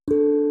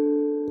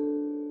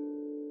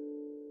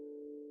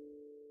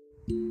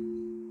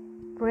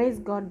Praise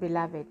God,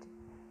 beloved.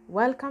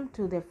 Welcome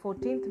to the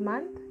 14th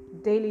month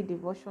Daily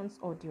Devotions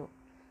audio,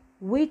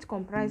 which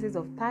comprises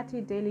of 30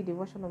 daily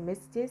devotional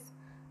messages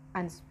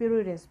and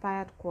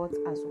spirit-inspired quotes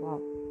as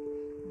well.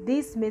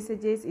 These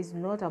messages is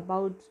not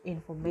about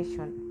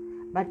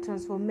information, but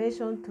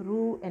transformation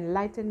through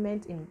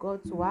enlightenment in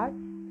God's word,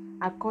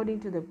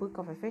 according to the book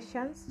of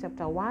Ephesians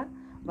chapter 1,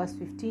 verse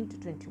 15 to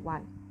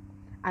 21,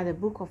 and the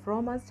book of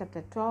Romans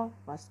chapter 12,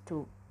 verse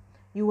 2.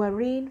 You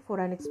are in for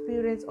an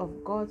experience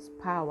of God's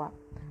power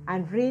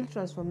and real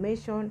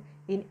transformation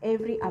in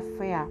every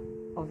affair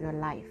of your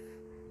life.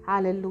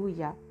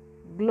 Hallelujah.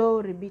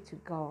 Glory be to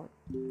God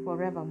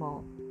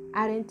forevermore.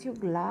 Aren't you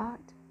glad?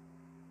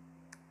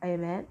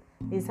 Amen.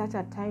 In such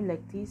a time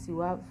like this, you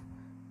have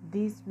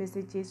these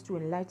messages to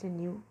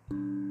enlighten you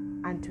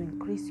and to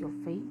increase your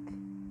faith.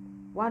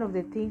 One of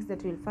the things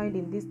that you'll find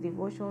in these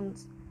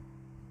devotions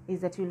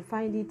is that you'll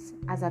find it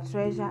as a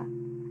treasure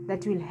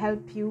that will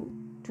help you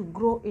to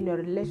grow in a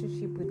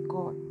relationship with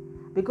God,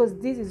 because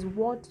this is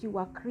what you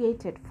are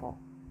created for.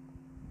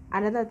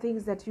 Another thing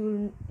is that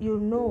you will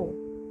know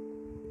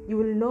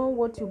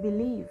what you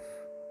believe.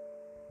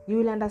 You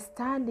will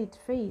understand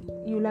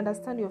you will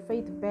understand your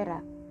faith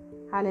better.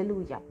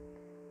 Hallelujah.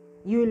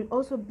 You will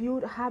also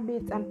build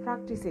habits and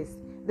practices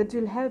that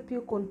will help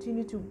you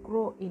continue to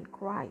grow in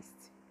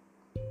Christ.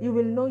 You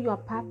will know your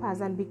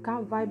purpose and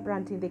become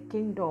vibrant in the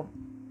kingdom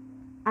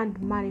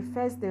and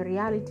manifest the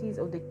realities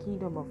of the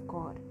kingdom of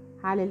God.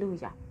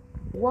 Hallelujah.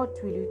 What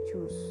will you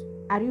choose?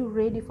 Are you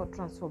ready for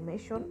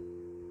transformation?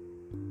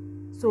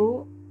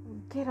 So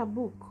get a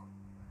book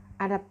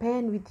and a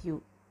pen with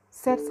you.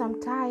 Set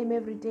some time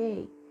every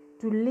day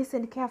to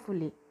listen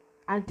carefully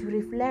and to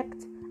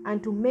reflect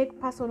and to make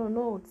personal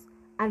notes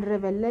and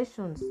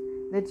revelations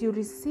that you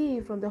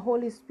receive from the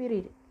Holy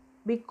Spirit,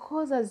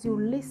 because as you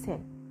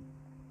listen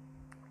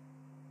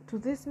to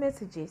these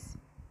messages,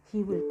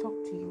 He will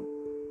talk to you.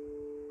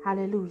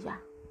 Hallelujah.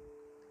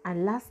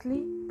 And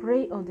lastly,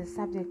 pray on the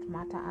subject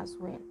matter as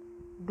well.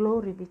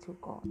 Glory be to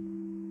God.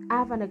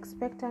 Have an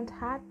expectant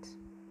heart,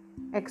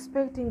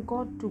 expecting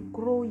God to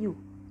grow you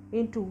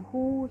into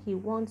who He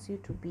wants you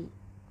to be.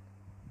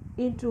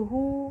 Into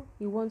who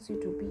He wants you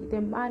to be,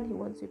 the man He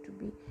wants you to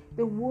be,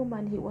 the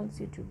woman He wants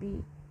you to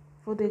be,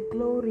 for the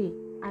glory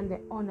and the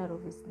honor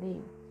of His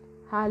name.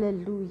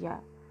 Hallelujah.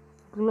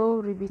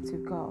 Glory be to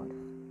God.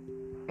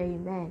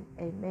 Amen.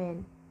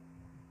 Amen.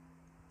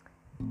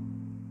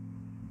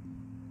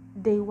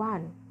 Day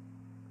 1.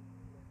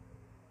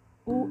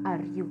 Who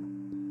are you?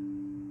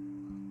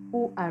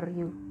 Who are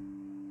you?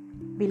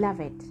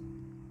 Beloved,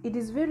 it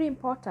is very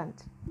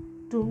important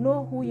to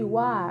know who you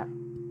are.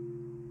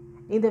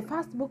 In the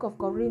first book of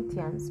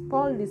Corinthians,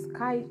 Paul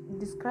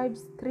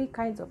describes 3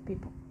 kinds of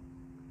people.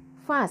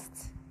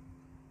 First,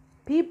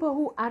 people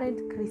who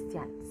aren't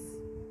Christians.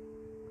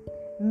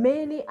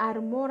 Many are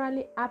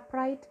morally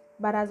upright,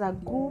 but as a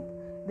group,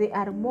 they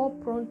are more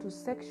prone to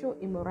sexual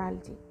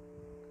immorality,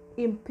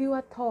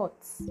 impure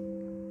thoughts,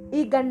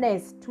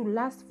 eagerness to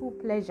lustful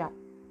pleasure,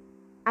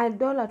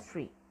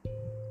 idolatry,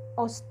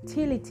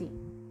 hostility,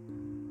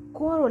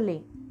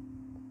 quarreling,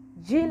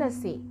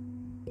 jealousy,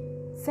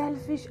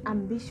 selfish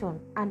ambition,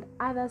 and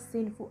other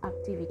sinful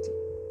activity.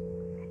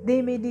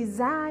 They may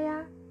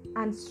desire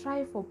and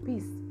strive for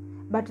peace,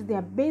 but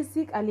their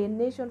basic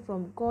alienation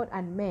from God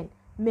and men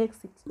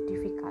makes it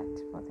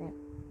difficult for them.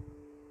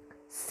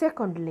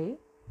 Secondly,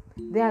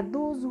 there are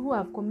those who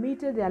have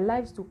committed their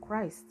lives to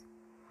Christ,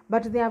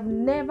 but they have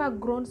never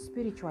grown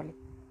spiritually.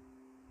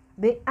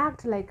 They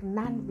act like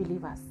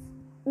non-believers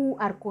who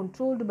are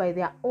controlled by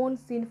their own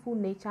sinful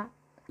nature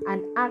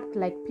and act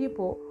like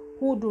people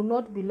who do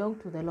not belong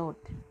to the Lord.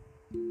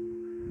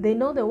 They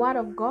know the word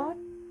of God,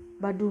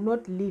 but do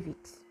not live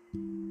it.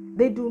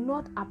 They do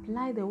not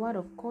apply the word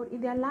of God in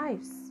their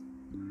lives.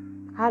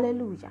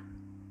 Hallelujah.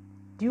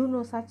 Do you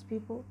know such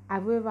people?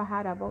 Have you ever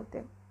heard about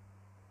them?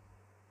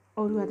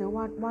 Or you are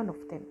one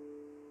of them?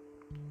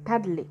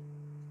 Thirdly,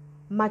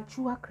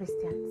 mature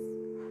Christians,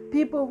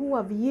 people who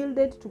have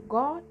yielded to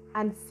God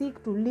and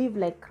seek to live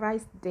like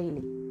Christ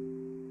daily.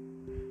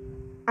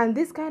 And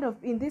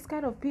in this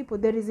kind of people,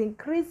 there is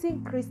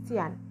increasing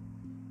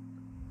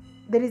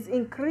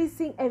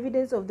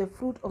evidence of the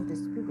fruit of the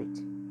Spirit,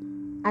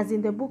 as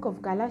in the book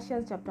of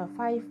Galatians chapter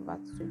 5,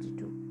 verse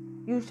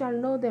 22. You shall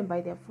know them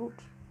by their fruit.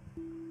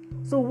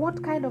 So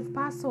what kind of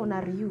person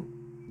are you?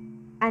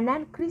 A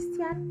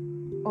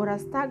non-Christian, or a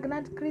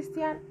stagnant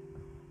Christian,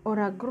 or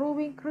a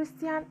growing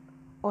Christian,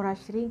 or a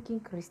shrinking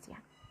Christian?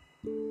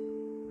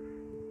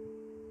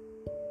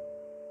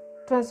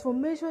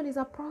 Transformation is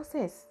a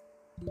process.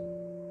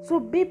 So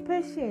be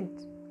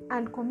patient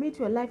and commit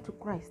your life to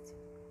Christ.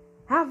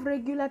 Have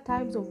regular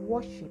times of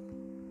worship.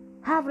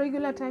 Have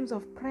regular times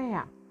of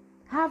prayer.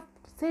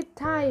 Set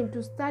time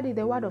to study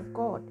the Word of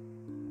God,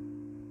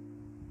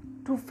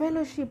 to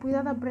fellowship with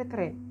other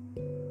brethren.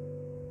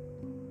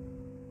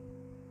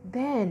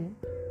 Then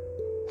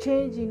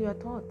change in your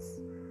thoughts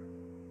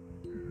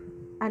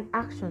and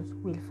actions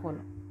will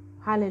follow.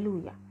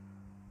 Hallelujah.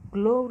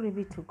 Glory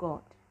be to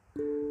God.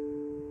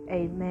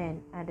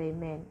 Amen and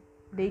amen.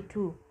 Day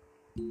 2.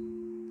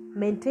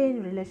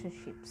 Maintain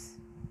relationships.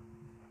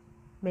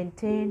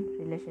 Maintain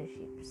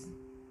relationships.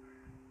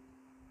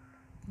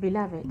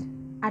 Beloved,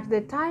 at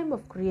the time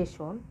of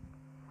creation,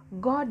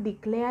 God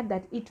declared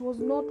that it was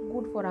not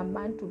good for a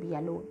man to be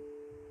alone.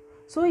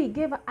 So he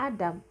gave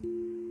Adam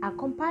a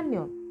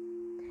companion.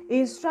 He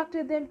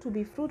instructed them to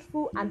be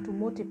fruitful and to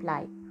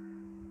multiply.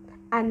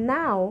 And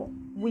now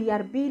we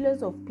are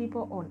billions of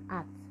people on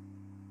earth.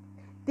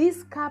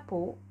 This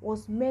couple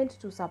was meant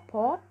to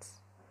support,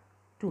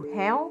 to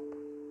help,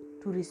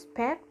 to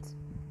respect,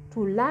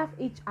 to love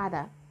each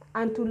other,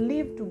 and to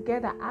live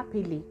together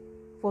happily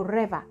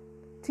forever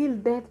till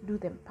death do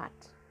them part.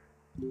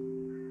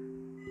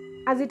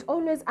 As it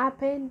always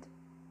happens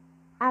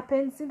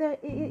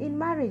in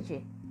marriage,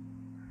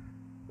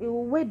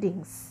 in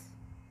weddings.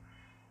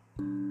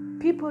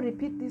 People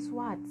repeat these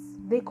words.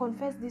 They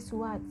confess these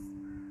words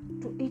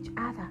to each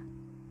other.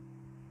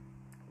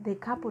 The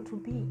couple to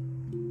be.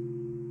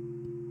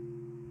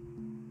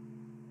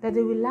 That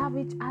they will love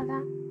each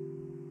other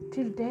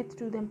till death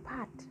do them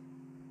part.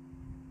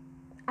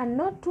 And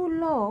not too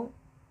long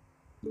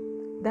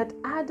that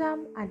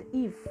Adam and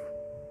Eve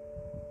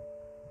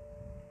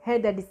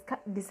had a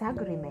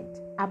disagreement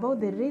about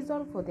the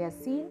reason for their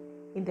sin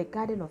in the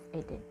Garden of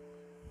Eden.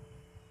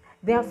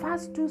 Their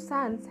first two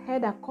sons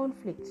had a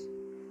conflict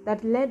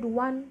that led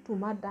one to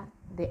murder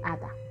the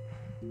other.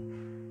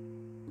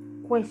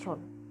 Question: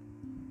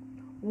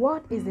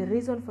 what is the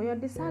reason for your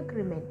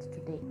disagreement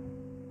today?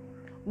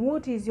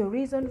 What is your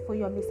reason for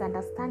your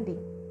misunderstanding,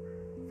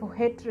 for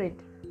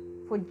hatred,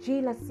 for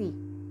jealousy,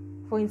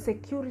 for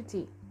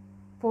insecurity,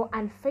 for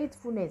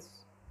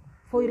unfaithfulness,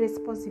 for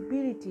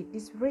irresponsibility,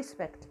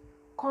 disrespect,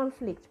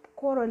 conflict,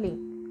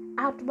 quarreling,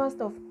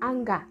 outburst of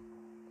anger,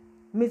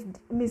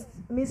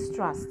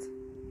 mistrust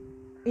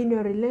in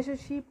your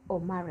relationship or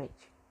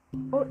marriage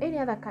or any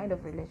other kind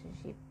of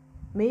relationship?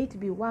 May it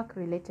be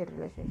work-related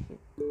relationship.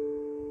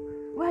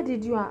 Where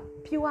did your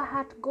pure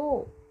heart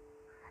go?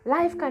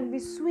 Life can be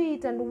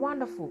sweet and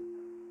wonderful.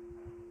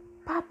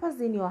 Purpose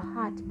in your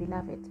heart,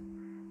 beloved,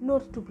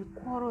 not to be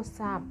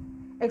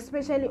quarrelsome,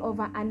 especially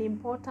over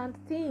unimportant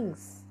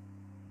things.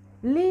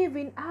 Live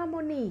in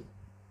harmony.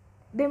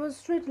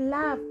 Demonstrate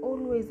love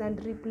always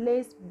and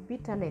replace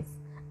bitterness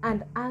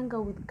and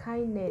anger with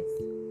kindness,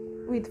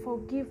 with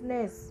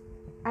forgiveness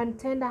and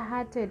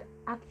tender-hearted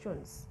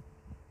actions.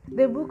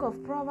 The book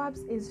of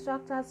Proverbs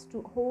instructs us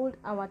to hold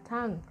our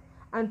tongue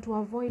and to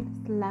avoid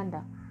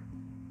slander.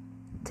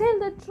 Tell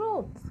the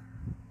truth.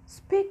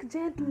 Speak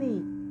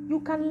gently.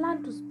 You can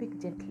learn to speak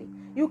gently.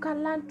 You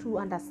can learn to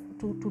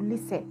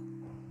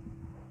listen.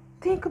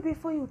 Think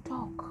before you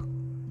talk.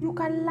 You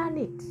can learn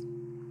it.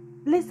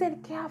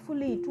 Listen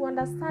carefully to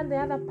understand the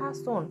other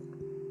person.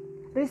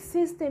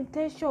 Resist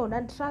temptation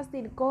and trust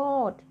in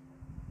God.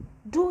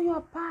 Do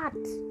your part.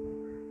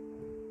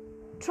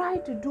 Try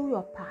to do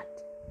your part.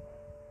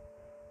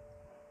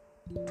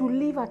 To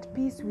live at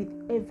peace with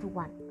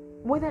everyone.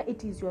 Whether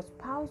it is your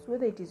spouse,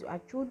 whether it is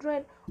your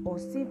children or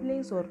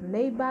siblings or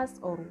neighbors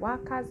or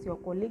workers, your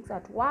colleagues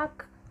at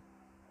work.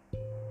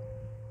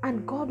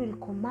 And God will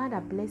command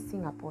a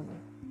blessing upon you.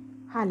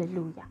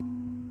 Hallelujah.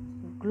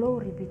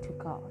 Glory be to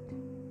God.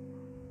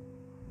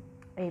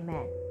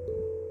 Amen.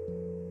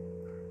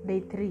 Day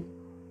 3.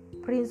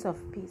 Prince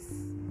of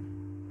Peace.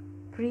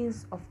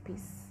 Prince of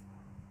Peace.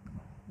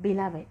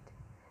 Beloved,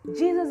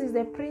 Jesus is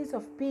the Prince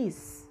of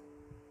Peace.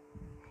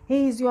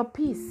 He is your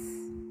peace.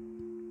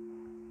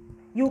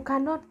 You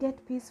cannot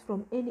get peace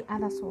from any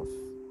other source.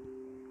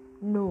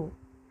 No.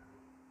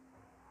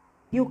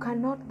 You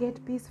cannot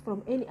get peace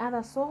from any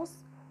other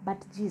source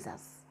but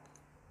Jesus.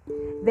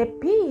 The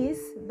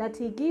peace that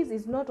he gives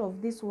is not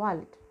of this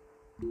world.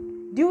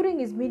 During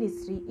his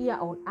ministry here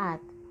on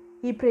earth,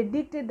 he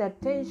predicted that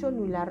tension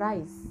will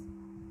arise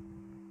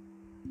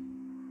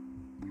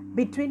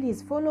between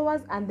his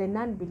followers and the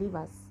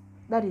non-believers,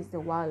 that is the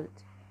world.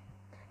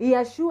 He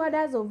assured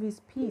us of his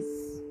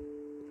peace,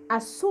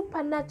 a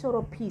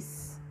supernatural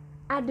peace,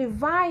 a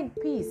divine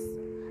peace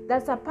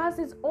that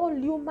surpasses all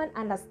human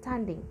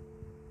understanding,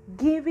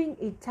 giving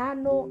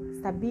eternal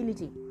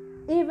stability,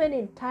 even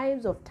in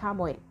times of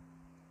turmoil,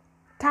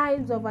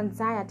 times of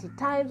anxiety,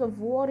 times of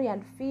worry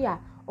and fear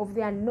of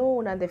the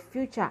unknown and the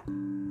future.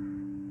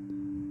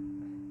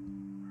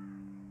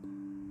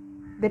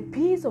 The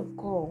peace of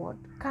God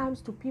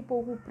comes to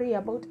people who pray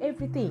about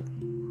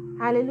everything.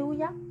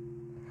 Hallelujah.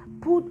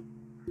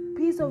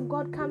 Peace of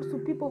God comes to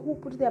people who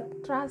put their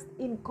trust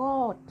in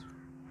God.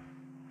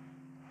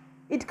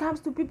 It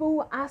comes to people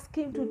who ask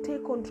him to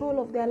take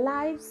control of their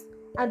lives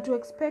and to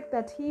expect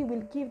that he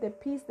will give the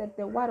peace that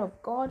the word of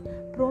God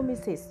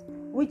promises,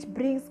 which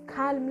brings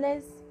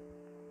calmness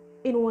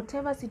in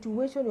whatever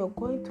situation you're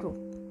going through.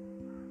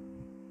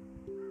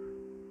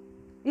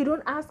 You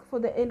don't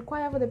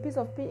inquire for the peace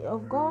of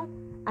God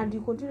and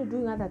you continue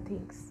doing other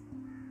things.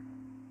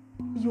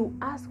 You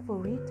ask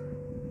for it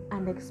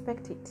and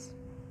expect it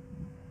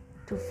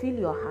to fill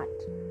your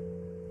heart.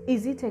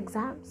 Is it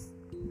exams?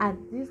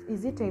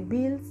 Is it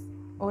bills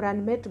or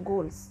unmet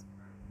goals?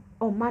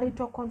 Or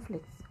marital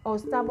conflicts? Or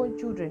stubborn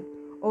children?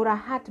 Or a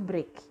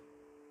heartbreak?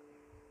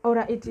 or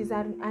it is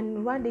an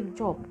unrewarding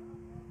job?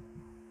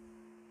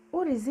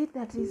 What is it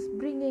that is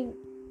bringing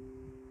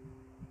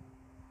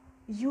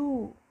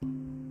you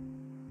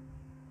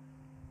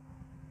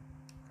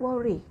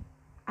worry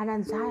and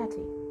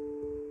anxiety?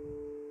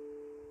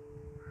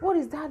 What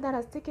is that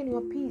has taken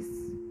your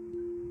peace,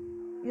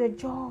 your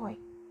joy?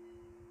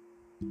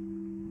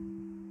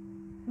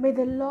 May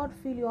the Lord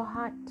fill your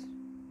heart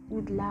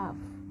with love.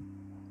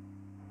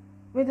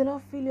 May the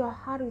Lord fill your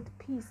heart with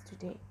peace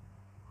today.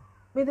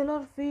 May the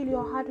Lord fill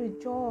your heart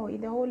with joy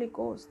in the Holy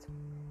Ghost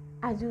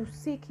as you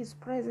seek His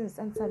presence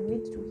and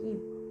submit to Him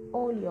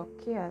all your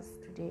cares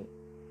today.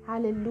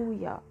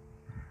 Hallelujah.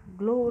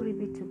 Glory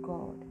be to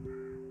God.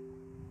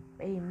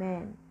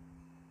 Amen.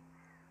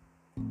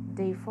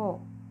 Day 4.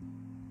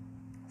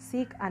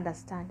 Seek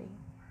understanding.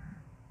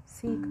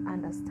 Seek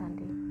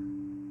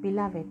understanding.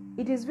 Beloved,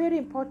 it is very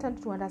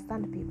important to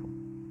understand people.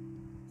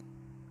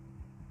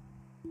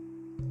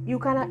 You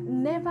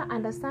can never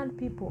understand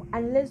people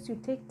unless you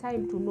take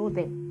time to know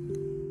them.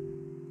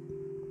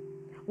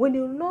 When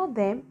you know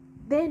them,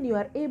 then you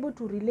are able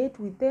to relate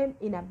with them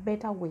in a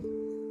better way.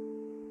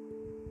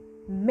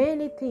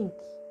 Many think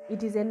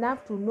it is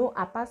enough to know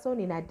a person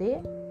in a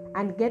day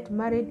and get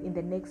married in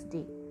the next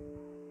day,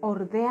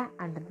 or there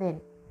and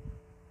then.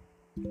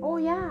 Oh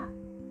yeah,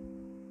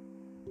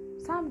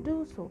 some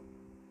do so,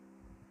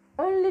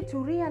 only to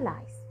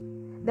realize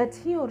that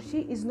he or she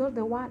is not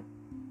the one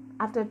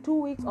after 2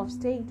 weeks of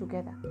staying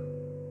together.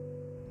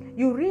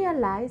 You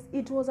realize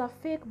it was a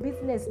fake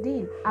business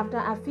deal after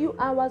a few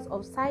hours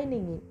of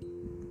signing in.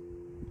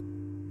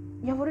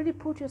 You have already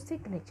put your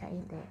signature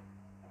in there,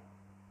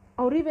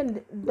 or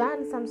even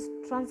done some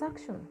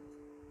transaction.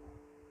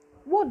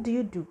 What do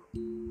you do?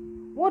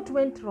 What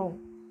went wrong?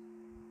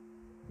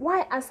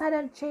 Why a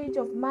sudden change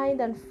of mind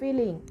and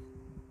feeling?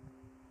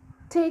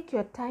 Take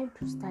your time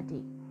to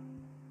study.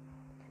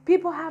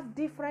 People have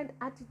different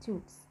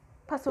attitudes,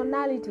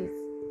 personalities,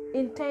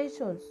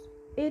 intentions,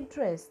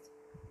 interests,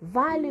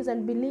 values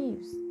and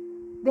beliefs.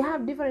 They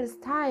have different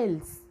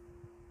styles,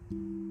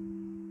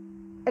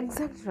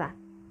 etc.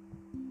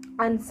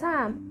 And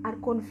some are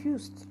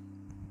confused.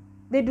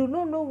 They do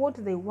not know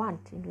what they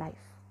want in life,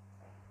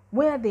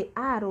 where they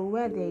are or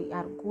where they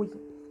are going.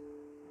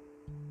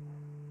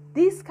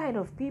 These kind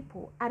of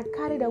people are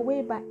carried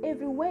away by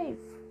every wave.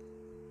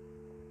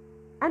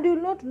 And you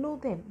will not know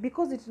them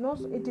because it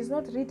is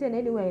not written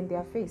anywhere in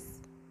their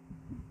face.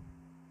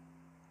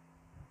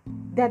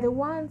 They are the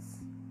ones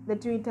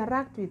that you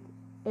interact with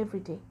every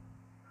day.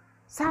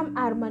 Some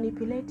are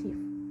manipulative,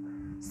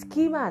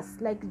 schemers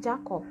like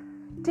Jacob,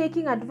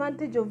 taking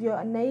advantage of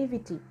your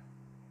naivety.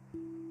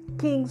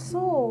 King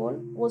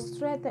Saul was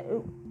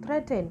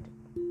threatened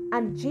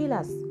and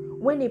jealous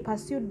when he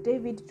pursued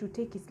David to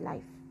take his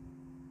life.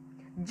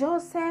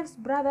 Joseph's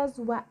brothers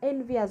were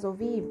envious of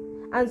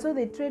him, and so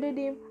they traded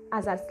him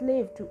as a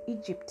slave to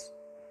Egypt.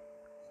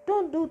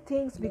 Don't do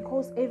things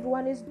because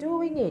everyone is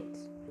doing it.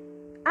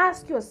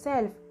 Ask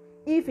yourself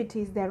if it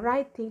is the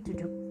right thing to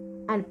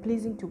do and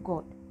pleasing to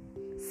God.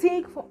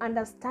 Seek for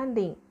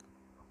understanding.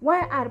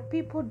 Why are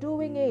people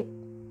doing it?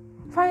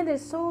 Find the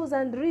source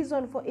and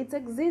reason for its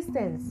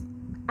existence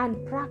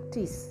and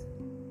practice.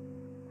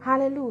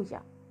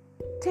 Hallelujah.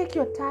 Take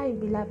your time,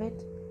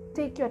 beloved.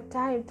 Take your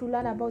time to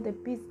learn about the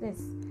business.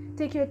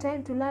 Take your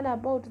time to learn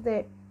about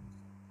the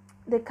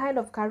kind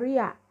of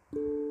career,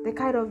 the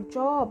kind of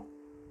job,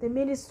 the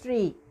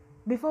ministry,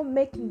 before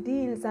making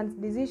deals and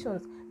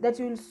decisions that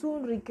you will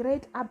soon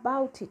regret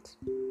about it.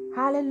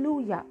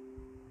 Hallelujah.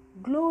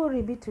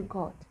 Glory be to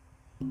God.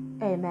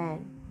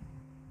 Amen.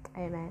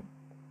 Amen.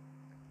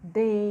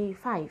 Day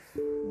 5.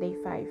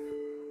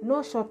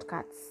 No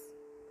shortcuts.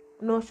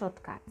 No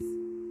shortcuts.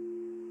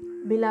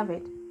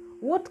 Beloved,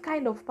 what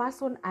kind of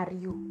person are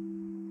you?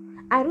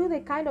 Are you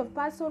the kind of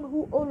person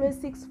who always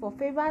seeks for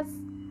favors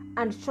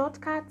and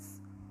shortcuts,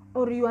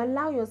 or you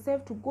allow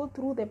yourself to go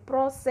through the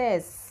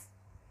process?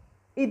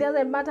 It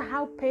doesn't matter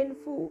how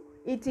painful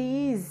it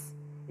is.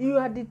 You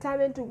are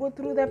determined to go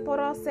through the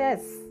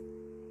process.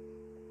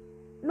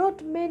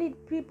 Not many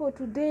people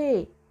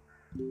today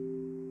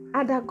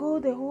undergo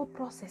the whole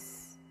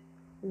process.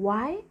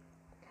 Why?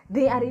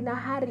 They are in a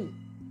hurry.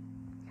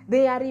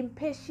 They are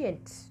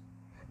impatient.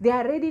 They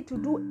are ready to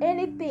do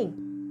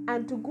anything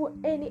and to go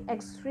any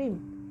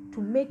extreme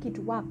to make it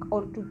work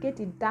or to get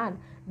it done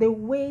the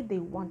way they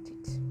want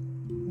it,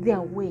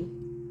 their way.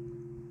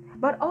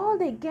 But all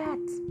they get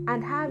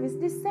and have is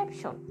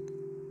deception.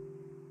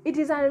 It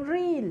is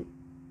unreal.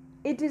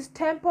 It is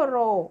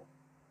temporal.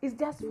 It's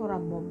just for a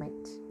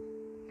moment.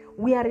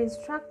 We are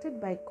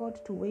instructed by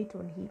God to wait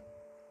on Him,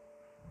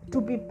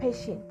 to be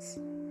patient,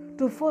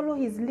 to follow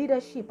His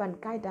leadership and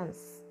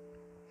guidance.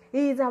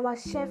 He is our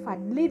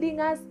shepherd, leading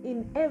us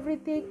in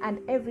everything and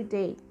every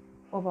day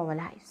of our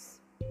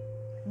lives.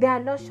 There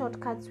are no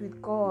shortcuts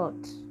with God.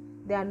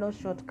 There are no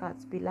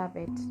shortcuts,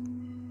 beloved.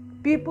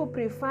 People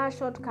prefer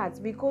shortcuts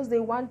because they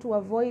want to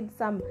avoid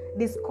some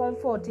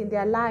discomfort in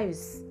their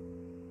lives.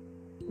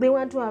 They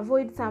want to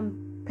avoid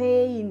some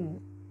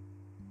pain.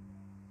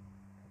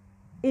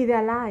 in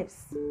their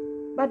lives.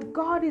 But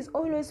God is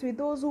always with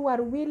those who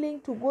are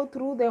willing to go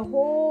through the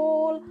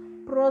whole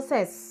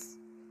process,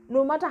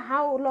 no matter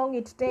how long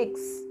it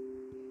takes,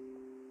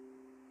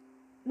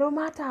 no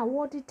matter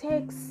what it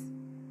takes.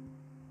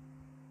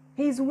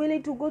 He's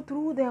willing to go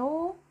through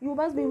you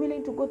must be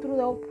willing to go through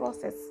the whole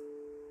process.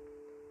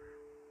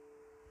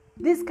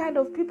 This kind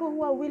of people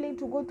who are willing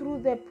to go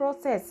through the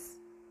process,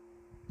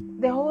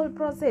 the whole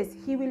process,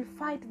 He will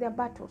fight their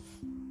battles.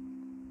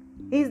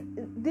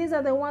 These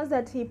are the ones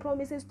that He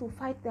promises to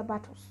fight their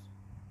battles,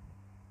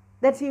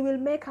 that He will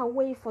make a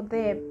way for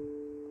them,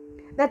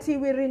 that He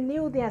will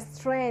renew their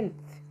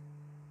strength.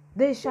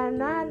 They shall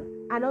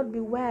run and not be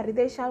weary.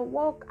 They shall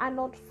walk and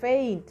not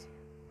faint,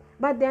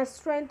 but their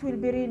strength will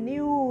be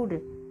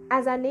renewed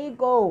as an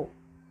eagle,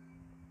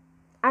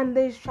 and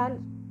they shall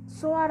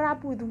soar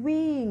up with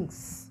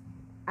wings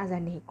as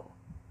an eagle.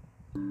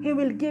 He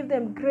will give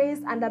them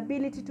grace and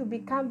ability to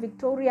become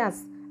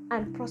victorious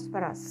and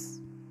prosperous.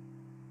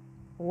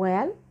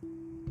 Well,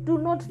 do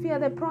not fear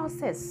the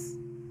process.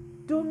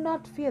 Do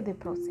not fear the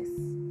process.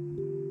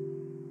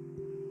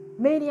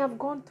 Many have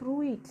gone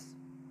through it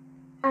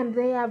and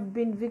they have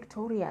been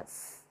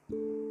victorious.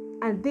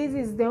 And this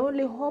is the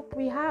only hope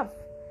we have,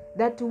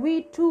 that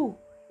we too,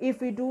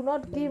 if we do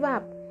not give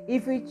up,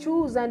 if we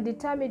choose and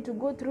determine to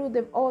go through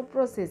the whole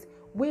process,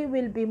 we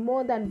will be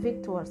more than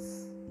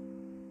victors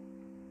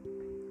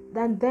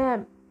than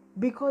them,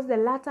 because the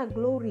latter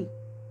glory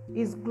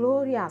is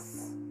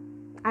glorious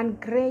and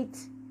great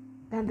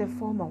than the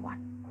former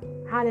one.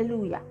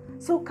 Hallelujah.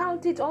 So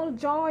count it all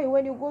joy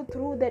when you go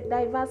through the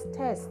diverse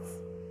tests.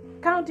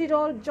 Count it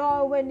all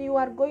joy when you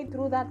are going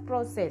through that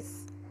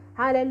process.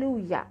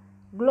 Hallelujah.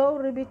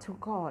 Glory be to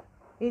God.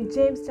 In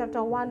James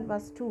chapter 1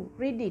 verse 2,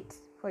 read it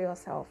for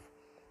yourself.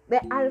 The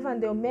Alpha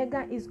and the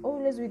Omega is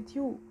always with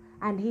you,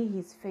 and He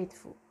is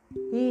faithful.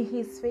 He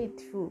is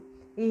faithful.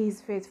 He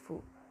is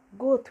faithful.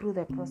 Go through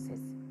the process.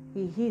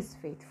 He is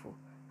faithful.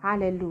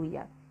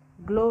 Hallelujah.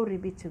 Glory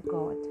be to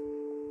God.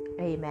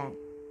 Amen.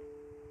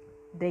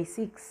 Day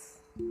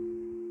 6.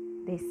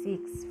 Day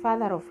 6.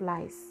 Father of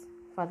lies.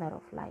 Father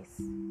of lies.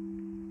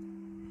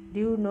 Do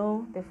you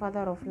know the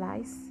father of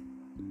lies?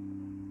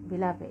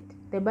 Beloved,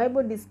 the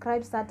Bible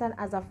describes Satan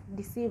as a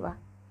deceiver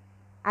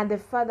and the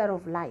father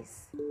of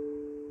lies,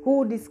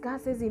 who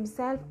disguises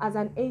himself as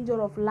an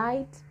angel of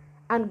light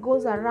and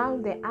goes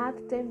around the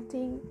earth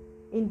tempting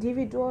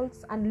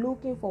individuals and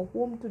looking for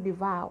whom to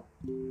devour.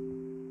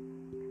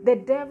 The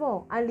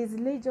devil and his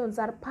legions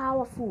are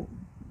powerful.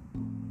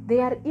 They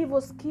are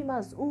evil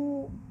schemers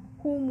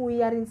whom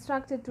we are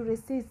instructed to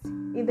resist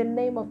in the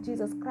name of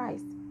Jesus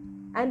Christ,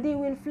 and he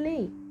will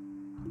flee.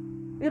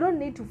 You don't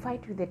need to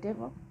fight with the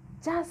devil.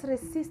 Just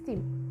resist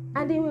him,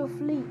 and he will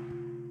flee.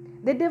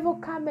 The devil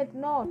cometh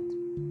not,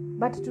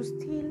 but to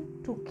steal,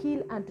 to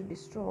kill, and to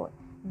destroy.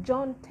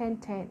 John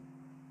 10:10.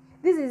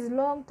 This is a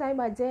long-time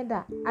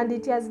agenda, and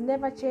it has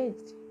never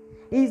changed.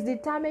 He is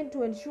determined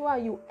to ensure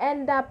you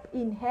end up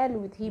in hell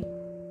with him.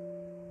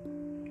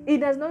 He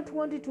does not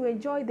want you to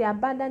enjoy the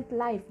abundant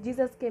life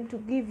Jesus came to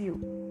give you,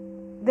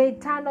 the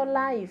eternal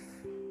life.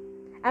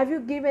 Have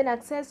you given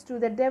access to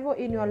the devil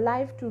in your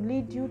life to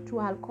lead you to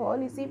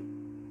alcoholism,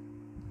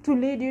 to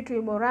lead you to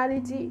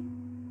immorality,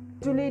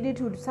 to lead you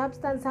to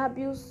substance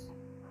abuse,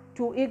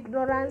 to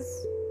ignorance,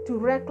 to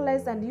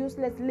reckless and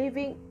useless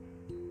living?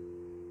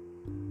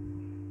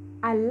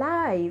 A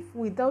life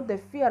without the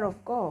fear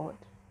of God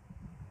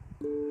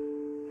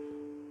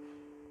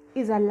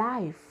is a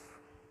life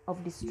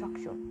of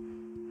destruction.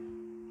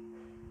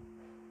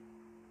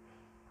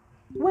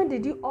 When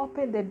did you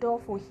open the door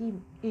for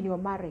him in your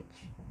marriage?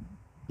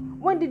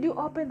 When did you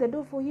open the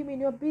door for him in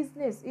your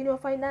business, in your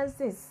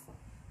finances?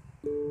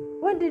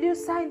 When did you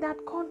sign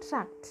that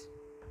contract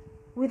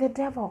with the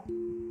devil?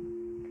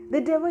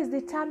 The devil is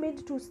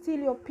determined to steal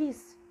your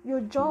peace, your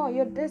joy,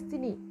 your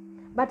destiny.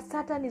 But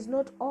Satan is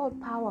not all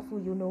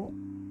powerful, you know.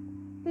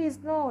 He is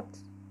not.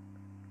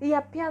 He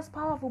appears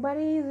powerful, but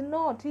he is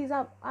not. He is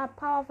a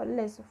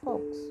powerless,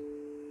 folks.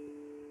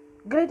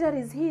 Greater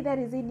is he that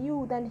is in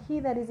you than he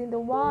that is in the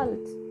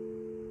world.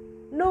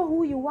 Know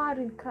who you are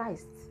in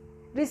Christ.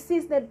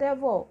 Resist the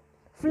devil.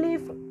 Flee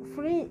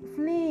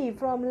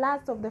from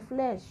lust of the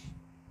flesh.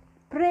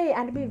 Pray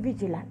and be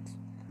vigilant.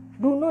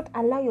 Do not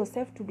allow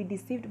yourself to be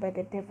deceived by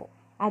the devil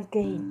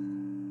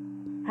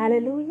again.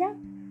 Hallelujah.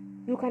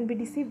 You can be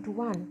deceived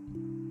once,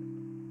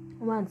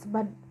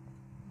 but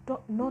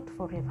not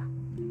forever.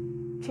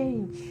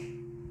 Change.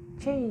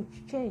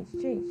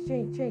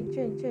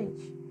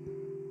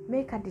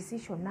 Make a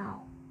decision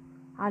now.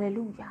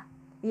 Hallelujah.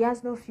 He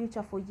has no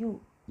future for you.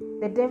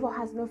 The devil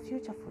has no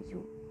future for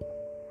you.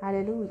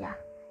 Hallelujah.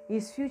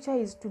 His future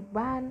is to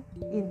burn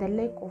in the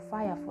lake of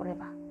fire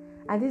forever.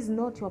 And this is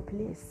not your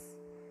place.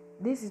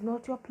 This is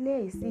not your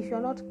place. If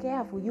you're not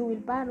careful, you will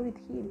burn with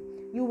him.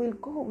 You will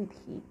go with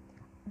him.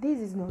 This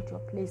is not your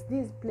place.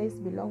 This place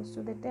belongs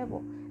to the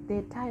devil. The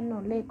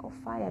eternal lake of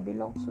fire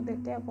belongs to the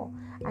devil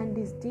and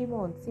his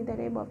demons in the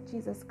name of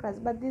Jesus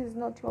Christ. But this is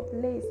not your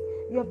place.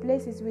 Your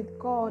place is with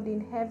God in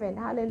heaven.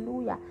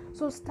 Hallelujah.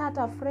 So start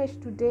afresh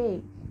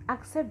today.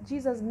 Accept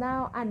Jesus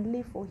now and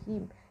live for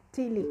him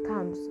till he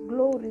comes.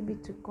 Glory be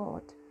to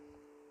God.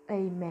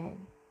 Amen.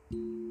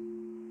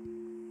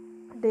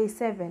 Day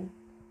 7.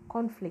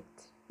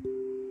 Conflict.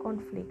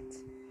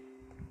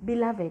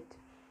 Beloved,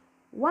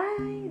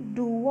 why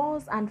do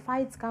wars and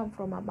fights come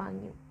from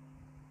among you?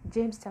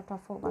 James chapter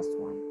 4 verse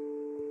 1.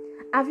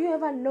 Have you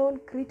ever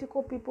known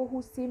critical people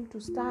who seem to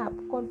stir up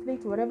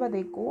conflict wherever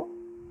they go?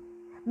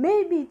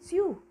 Maybe it's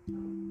you.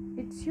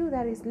 It's you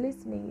that is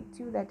listening. It's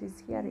you that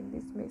is hearing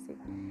this message.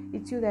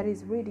 It's you that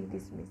is reading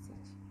this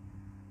message.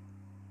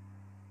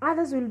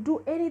 Others will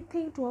do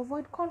anything to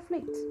avoid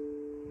conflict.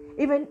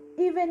 Even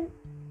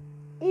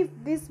if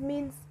this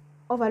means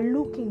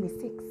overlooking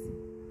mistakes,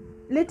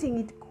 letting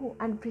it go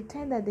and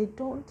pretend that they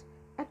don't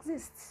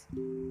exist.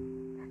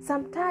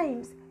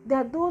 Sometimes there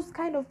are those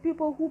kind of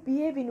people who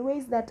behave in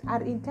ways that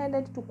are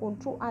intended to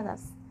control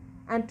others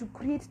and to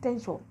create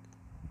tension.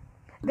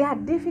 They are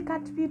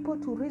difficult people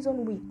to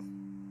reason with.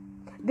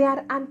 They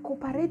are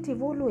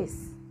uncooperative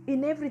always,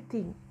 in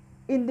everything,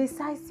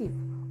 indecisive,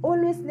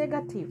 always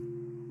negative,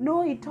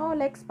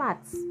 know-it-all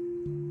experts,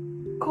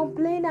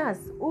 complainers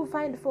who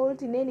find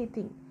fault in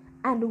anything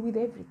and with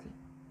everything.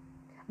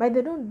 But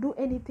they don't do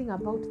anything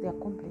about their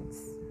complaints.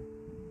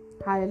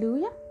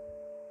 Hallelujah.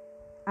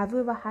 Have you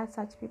ever had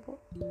such people?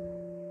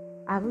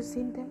 Have you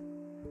seen them?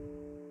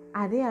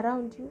 Are they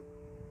around you?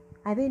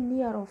 Are they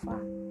near or far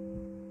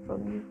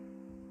from you?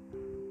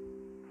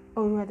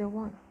 Or you are the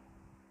one?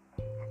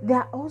 There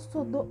are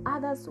also the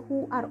others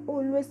who are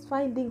always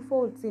finding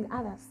faults in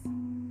others.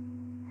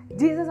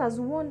 Jesus has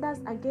warned us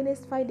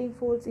against finding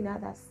faults in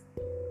others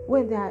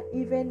when there are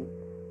even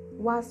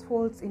worse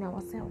faults in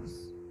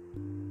ourselves.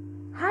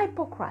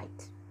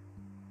 Hypocrite.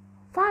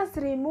 First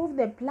remove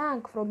the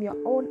plank from your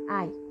own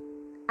eye,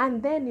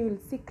 and then you will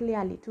see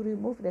clearly to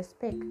remove the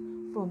speck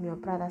from your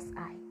brother's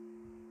eye.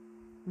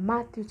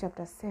 Matthew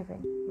chapter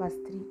 7 verse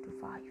 3 to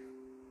 5.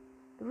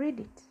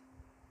 Read it.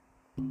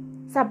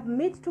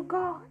 Submit to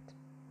God.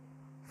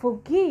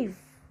 Forgive.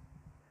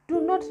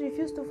 Do not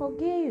refuse to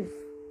forgive.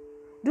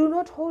 Do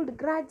not hold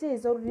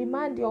grudges or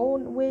demand your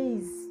own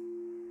ways.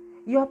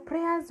 Your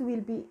prayers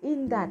will be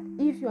hindered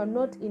if you are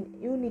not in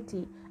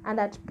unity and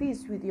at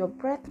peace with your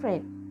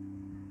brethren.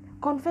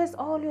 Confess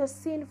all your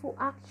sinful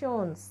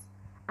actions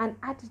and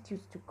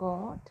attitudes to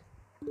God.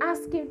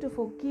 Ask him to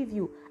forgive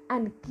you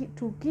and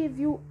to give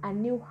you a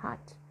new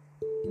heart.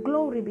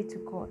 Glory be to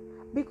God,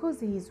 because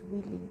he is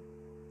willing.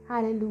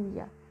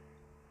 Hallelujah.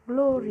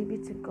 Glory be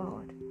to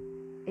God.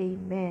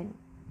 Amen.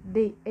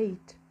 Day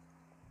 8.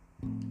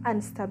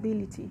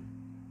 Instability.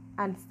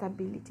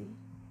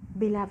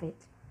 Beloved,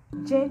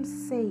 James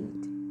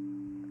said,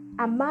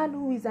 a man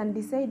who is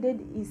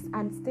undecided is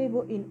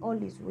unstable in all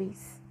his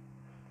ways.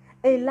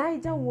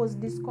 Elijah was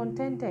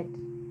discontented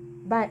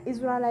by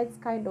Israelites'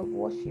 kind of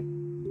worship.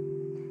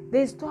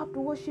 They stopped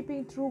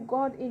worshiping true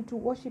God into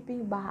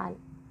worshiping Baal.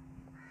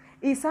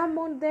 He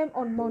summoned them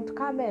on Mount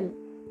Carmel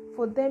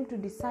for them to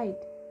decide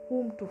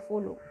whom to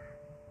follow.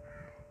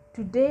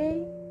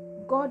 Today,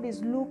 God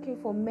is looking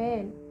for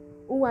men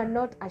who are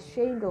not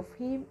ashamed of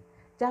him,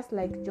 just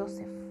like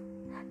Joseph,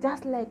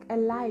 just like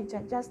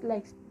Elijah, just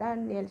like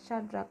Daniel,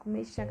 Shadrach,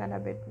 Meshach, and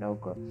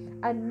Abednego,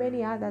 and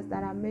many others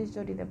that are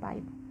mentioned in the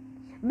Bible.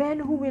 Men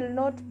who will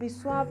not be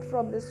swerved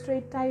from the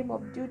straight time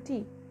of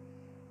duty,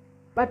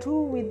 but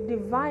who with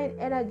divine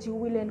energy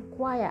will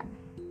inquire,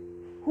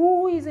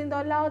 who is in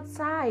the loud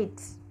side?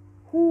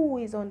 Who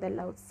is on the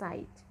loud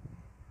side?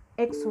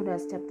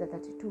 Exodus chapter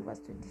 32 verse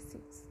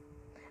 26.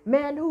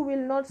 Men who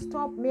will not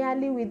stop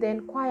merely with the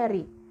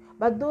inquiry,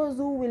 but those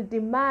who will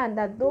demand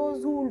that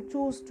those who will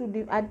choose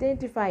to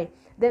identify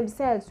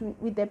themselves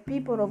with the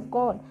people of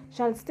God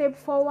shall step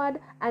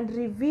forward and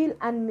reveal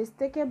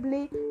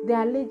unmistakably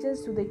their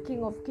allegiance to the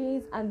King of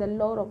Kings and the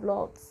Lord of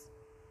Lords.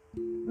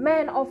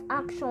 Men of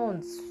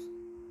actions.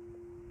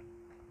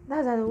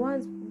 Those are the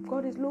ones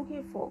God is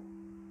looking for.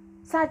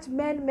 Such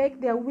men make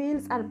their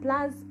wills and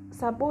plans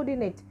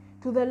subordinate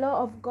to the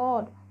law of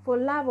God. For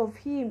love of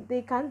him,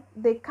 they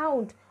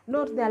count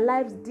not their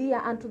lives dear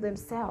unto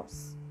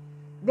themselves.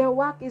 Their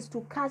work is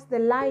to catch the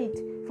light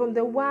from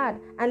the word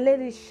and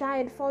let it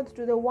shine forth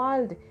to the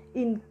world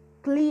in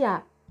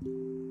clear,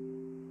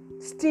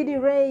 steady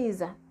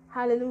rays.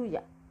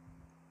 Hallelujah.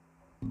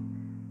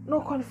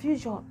 No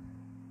confusion.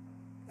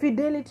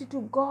 Fidelity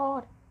to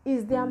God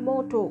is their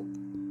motto.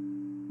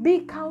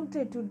 Be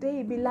counted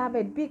today,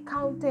 beloved. Be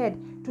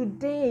counted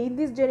today in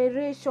this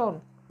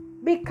generation.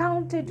 Be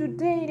counted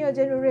today in your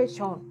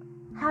generation.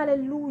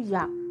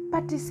 Hallelujah.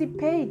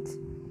 Participate.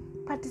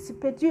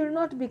 Participate. You will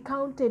not be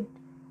counted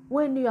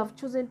when you have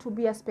chosen to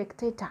be a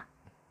spectator.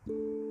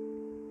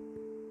 You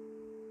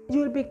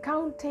will be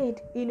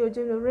counted in your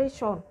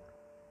generation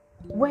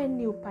when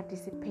you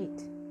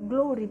participate.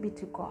 Glory be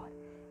to God.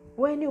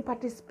 When you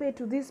participate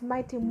to this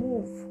mighty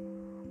move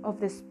of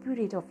the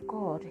Spirit of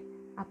God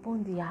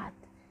upon the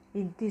earth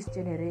in this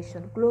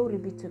generation. Glory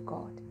be to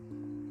God.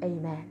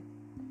 Amen.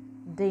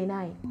 Day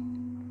 9.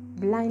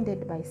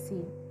 Blinded by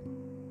sin.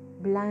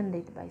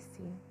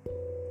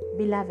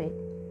 Beloved,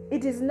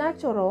 it is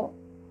natural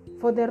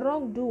for the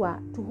wrongdoer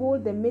to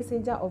hold the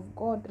messenger of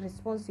God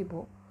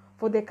responsible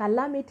for the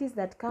calamities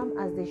that come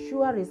as the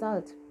sure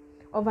result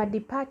of a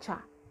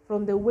departure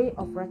from the way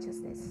of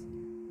righteousness.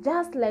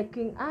 Just like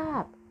King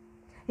Ahab,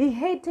 he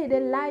hated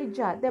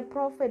Elijah, the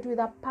prophet, with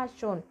a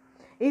passion.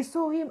 He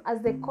saw him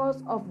as the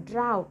cause of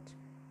drought,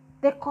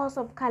 the cause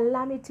of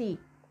calamity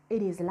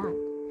in his land.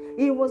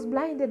 He was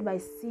blinded by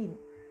sin.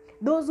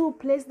 Those who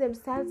place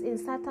themselves in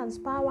Satan's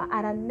power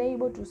are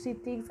unable to see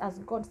things as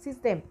God sees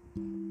them.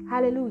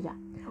 Hallelujah.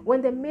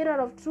 When the mirror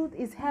of truth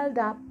is held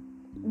up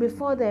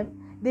before them,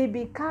 they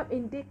become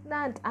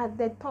indignant at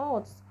the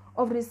thoughts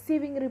of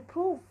receiving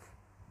reproof.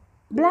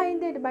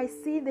 Blinded by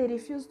sin, they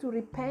refuse to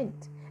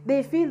repent.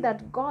 They feel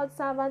that God's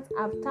servants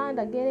have turned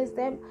against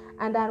them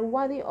and are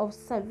worthy of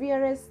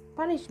severest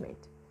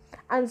punishment.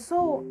 And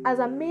so, as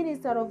a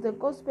minister of the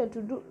gospel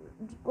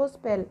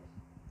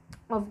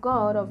of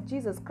God, of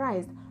Jesus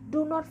Christ,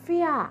 do not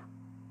fear,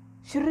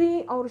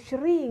 shrink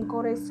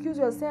or excuse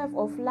yourself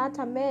of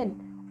latter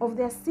men of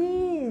their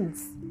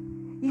sins.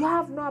 You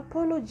have no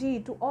apology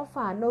to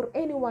offer, nor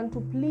anyone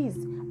to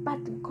please,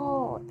 but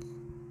God.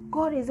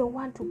 God is the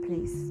one to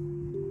please.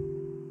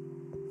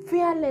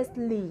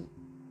 Fearlessly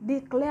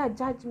declare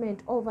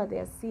judgment over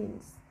their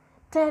sins.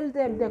 Tell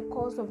them the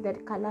cause of their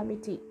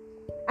calamity.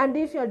 And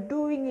if you're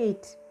doing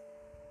it,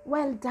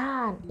 well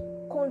done.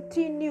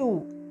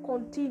 Continue.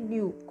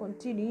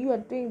 You are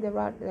doing the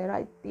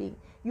right thing.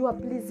 You are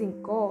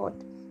pleasing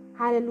God.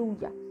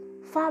 Hallelujah.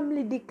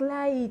 Family,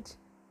 declare it.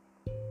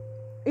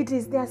 It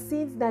is their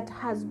sins that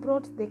has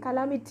brought the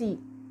calamity.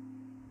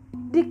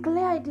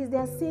 Declare it is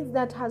their sins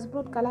that has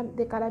brought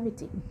the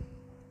calamity.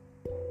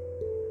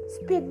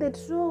 Speak the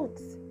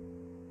truth.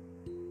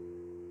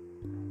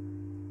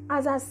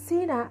 As a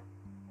sinner,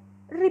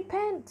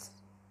 repent.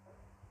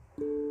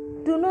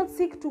 Do not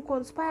seek to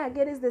conspire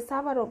against the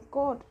servant of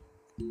God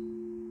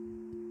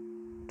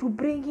to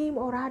bring him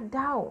or her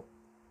down.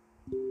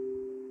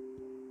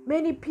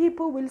 Many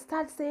people will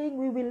start saying,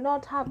 we will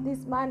not have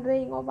this man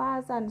reigning over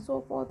us, and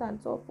so forth and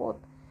so forth.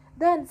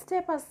 Then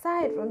step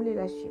aside from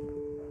leadership.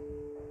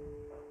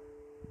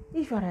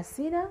 If you are a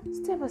sinner,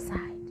 step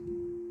aside.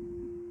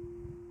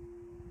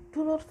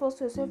 Do not force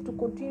yourself to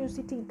continue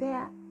sitting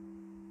there.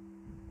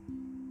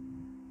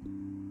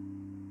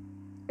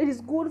 It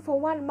is good for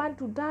one man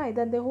to die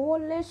than the whole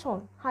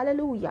nation.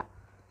 Hallelujah.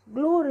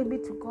 Glory be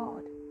to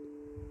God.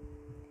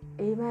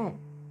 Amen.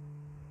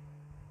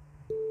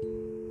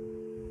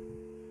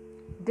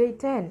 Day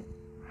 10.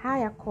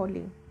 Higher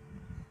calling.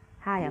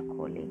 Higher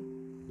calling.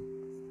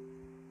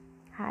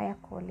 Higher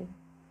calling.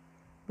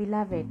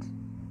 Beloved,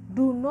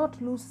 do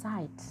not lose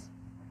sight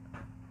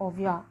of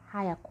your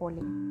higher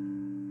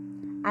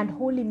calling and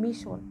holy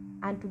mission,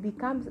 and to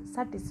become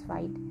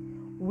satisfied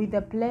with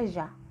the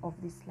pleasure of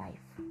this life.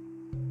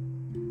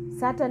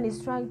 Satan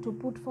is trying to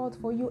put forth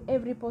for you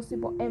every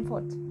possible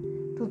effort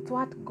to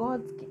thwart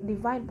God's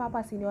divine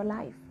purpose in your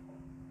life.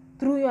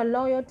 Through your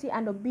loyalty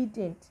and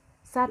obedience,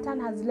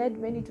 Satan has led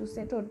many to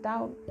settle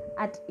down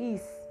at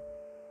ease,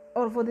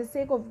 or for the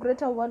sake of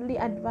greater worldly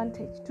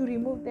advantage, to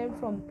remove them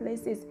from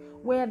places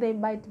where they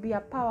might be a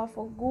power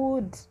for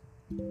good.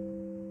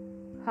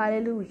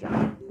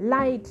 Hallelujah.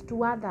 Light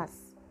to others.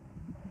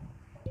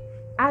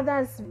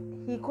 Others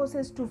he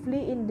causes to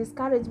flee in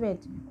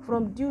discouragement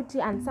from duty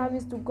and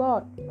service to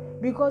God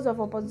because of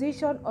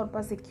opposition or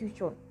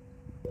persecution.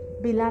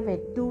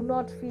 Beloved, do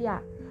not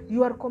fear.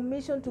 You are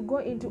commissioned to go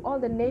into all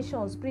the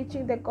nations,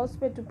 preaching the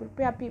gospel to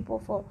prepare people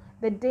for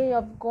the day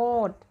of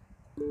God.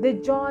 The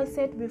joy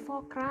set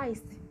before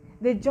Christ,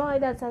 the joy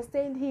that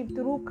sustained him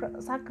through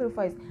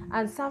sacrifice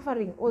and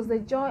suffering, was the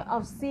joy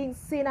of seeing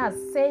sinners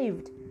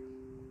saved.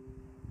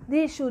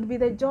 This should be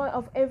the joy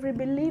of every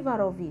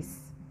believer of his.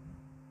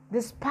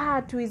 The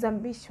spur to his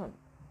ambition,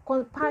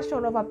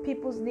 compassion over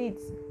people's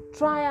needs,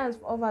 triumph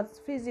over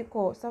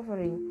physical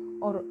suffering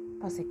or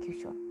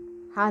persecution.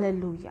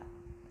 Hallelujah.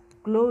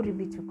 Glory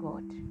be to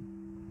God.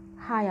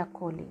 Higher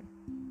calling.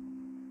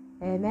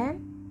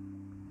 Amen.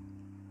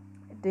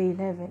 Day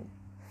 11.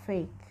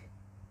 Faith.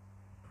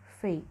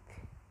 Faith.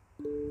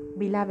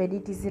 Beloved,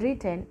 it is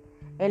written,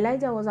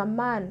 Elijah was a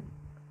man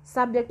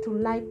subject to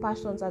like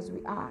passions as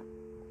we are.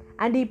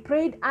 And he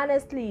prayed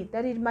earnestly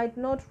that it might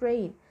not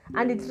rain.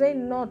 And it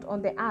rained not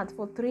on the earth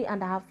for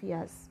 3.5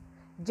 years.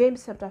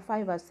 James chapter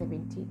 5 verse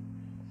 17.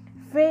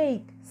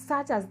 Faith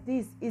such as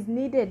this is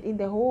needed in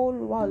the whole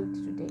world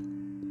today.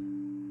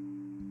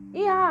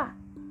 Yeah.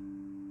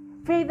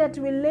 Faith that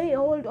will lay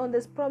hold on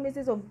the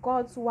promises of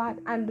God's word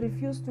and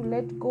refuse to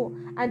let go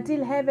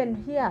until heaven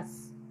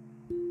hears.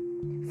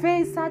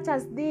 Faith such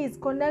as this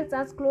connects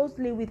us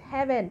closely with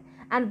heaven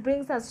and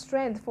brings us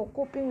strength for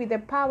coping with the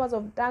powers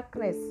of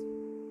darkness.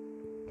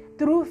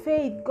 Through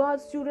faith,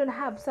 God's children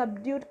have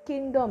subdued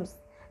kingdoms.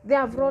 They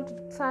have wrought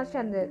such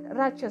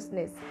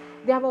righteousness.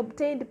 They have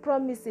obtained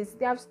promises.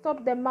 They have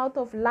stopped the mouth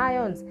of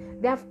lions.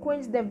 They have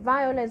quenched the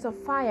violence of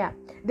fire.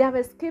 They have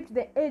escaped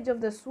the edge of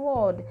the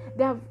sword.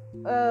 They have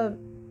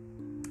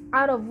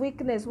out of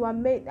weakness were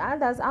made.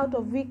 Others out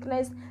of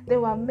weakness they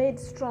were made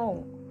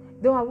strong.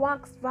 They were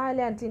waxed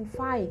valiant in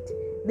fight.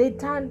 They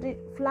turned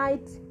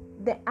fight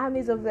the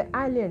armies of the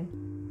alien.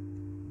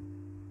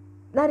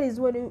 That is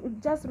when you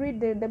just read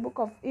the book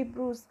of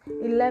Hebrews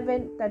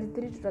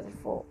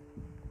 11:33-34.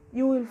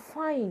 You will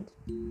find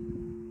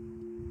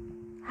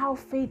how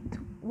faith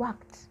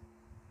worked.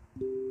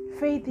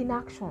 Faith in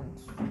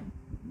actions.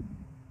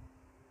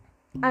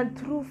 And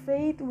through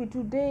faith, we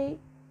today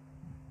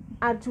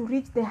are to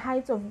reach the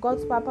heights of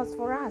God's purpose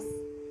for us.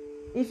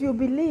 If you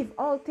believe,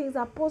 all things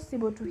are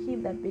possible to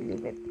him that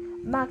believeth.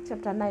 Mark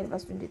chapter 9,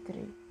 verse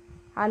 23.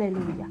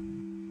 Hallelujah.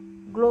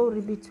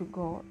 Glory be to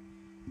God.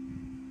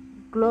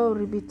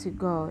 Glory be to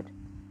God.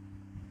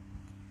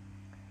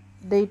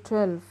 Day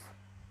 12.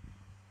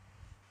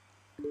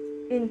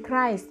 In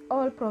Christ,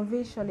 all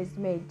provision is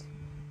made.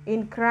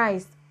 In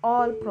Christ,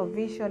 all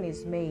provision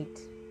is made.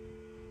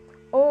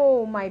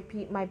 Oh, my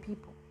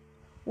people,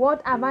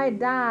 what have I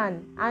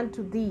done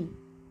unto thee?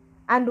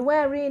 And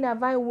wherein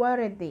have I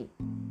worried thee?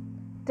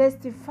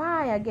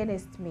 Testify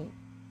against me.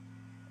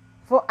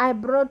 For I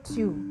have brought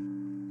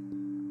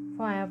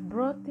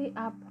thee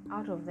up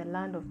out of the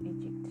land of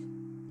Egypt,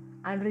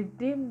 and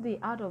redeemed thee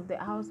out of the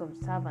house of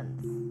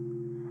servants.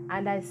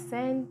 And I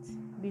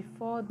sent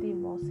before thee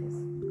Moses,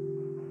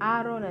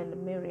 Aaron,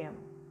 and Miriam.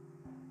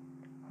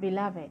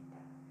 Beloved,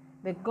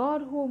 the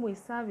God whom we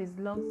serve is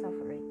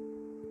long-suffering.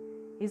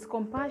 His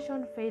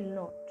compassion fail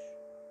not.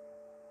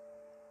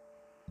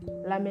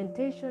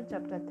 Lamentation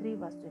chapter 3,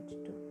 verse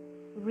 22.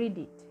 Read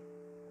it.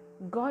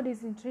 God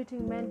is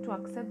entreating men to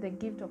accept the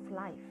gift of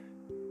life.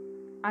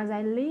 As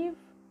I live,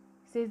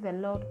 says the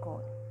Lord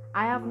God,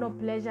 I have no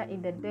pleasure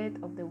in the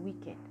death of the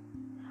wicked,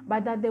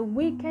 but that the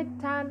wicked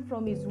turn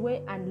from his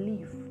way and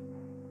live.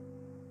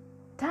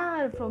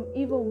 Turn from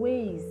evil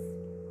ways,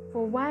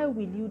 for why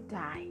will you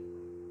die?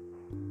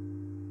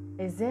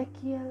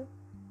 Ezekiel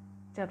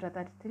chapter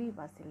 33,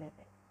 verse 11.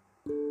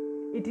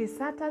 It is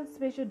Satan's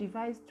special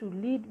device to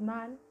lead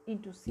man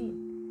into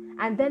sin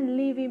and then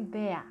leave him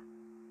there,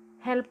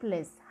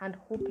 helpless and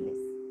hopeless,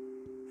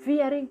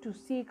 fearing to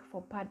seek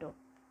for pardon.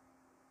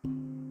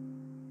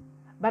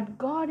 But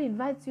God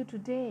invites you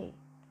today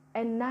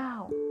and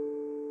now.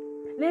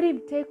 Let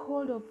him take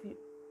hold of you,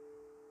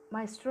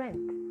 my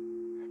strength,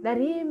 that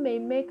he may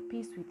make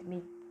peace with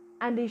me,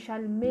 and he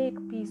shall make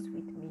peace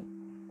with me.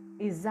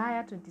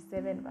 Isaiah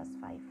 27, verse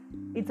 5.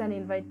 It's an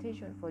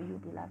invitation for you,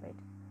 beloved.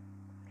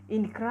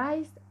 In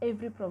Christ,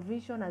 every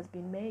provision has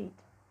been made.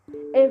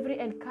 Every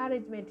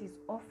encouragement is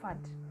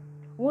offered.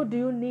 What do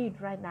you need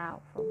right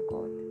now from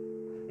God?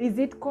 Is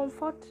it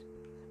comfort?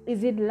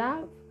 Is it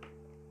love?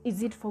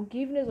 Is it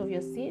forgiveness of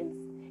your sins?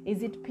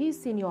 Is it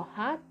peace in your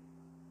heart?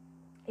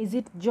 Is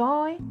it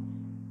joy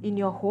in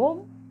your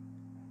home?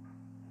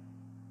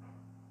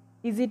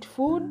 Is it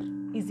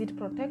food? Is it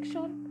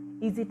protection?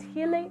 Is it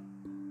healing?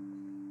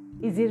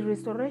 Is it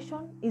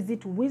restoration? Is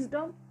it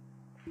wisdom?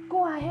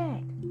 Go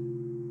ahead.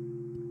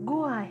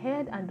 Go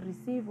ahead and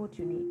receive what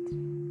you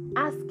need.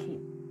 Ask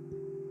him,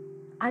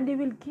 and he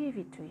will give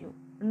it to you.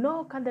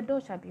 Knock, and the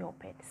door shall be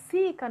opened.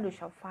 Seek, and you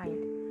shall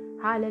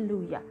find.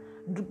 Hallelujah.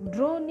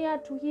 Draw near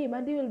to him,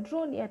 and he will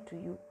draw near to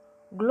you.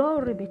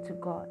 Glory be to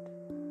God.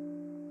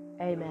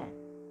 Amen.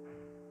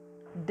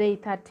 Day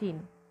 13.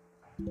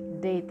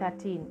 Day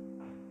 13.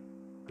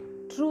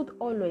 Truth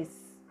always.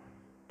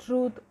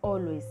 Truth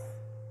always.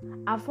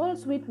 A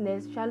false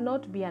witness shall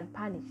not be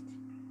unpunished,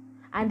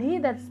 and he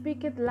that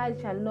speaketh lies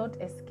shall not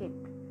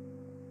escape.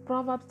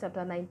 Proverbs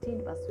chapter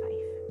 19, verse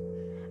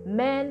 5.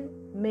 Men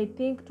may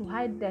think to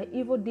hide their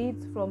evil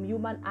deeds from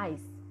human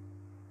eyes,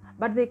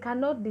 but they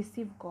cannot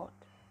deceive God.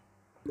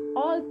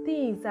 All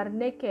things are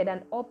naked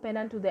and open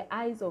unto the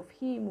eyes of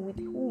him with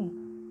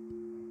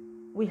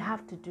whom we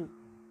have to do.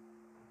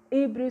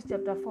 Hebrews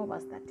chapter 4,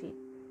 verse 13.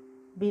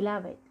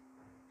 Beloved,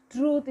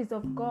 truth is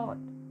of God.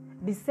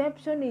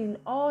 Deception in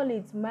all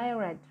its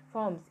myriad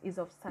forms is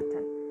of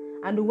Satan.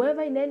 And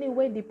whoever in any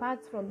way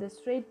departs from the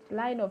straight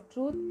line of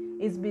truth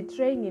is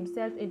betraying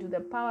himself into the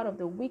power of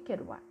the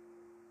wicked one.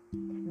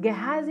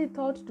 Gehazi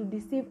thought to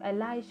deceive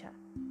Elisha,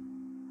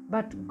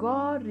 but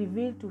God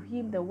revealed to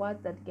him the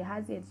words that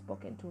Gehazi had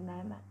spoken to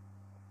Naaman,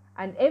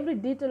 and every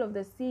detail of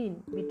the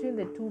scene between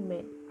the two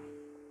men.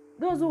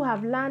 Those who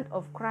have learned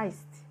of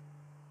Christ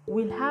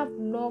will have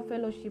no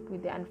fellowship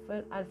with the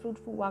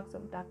unfruitful works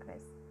of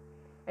darkness.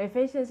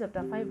 Ephesians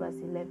chapter 5, verse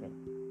 11.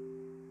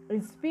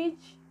 In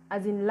speech,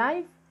 as in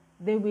life,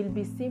 they will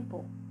be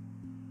simple,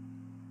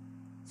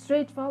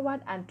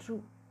 straightforward, and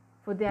true,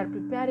 for they are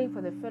preparing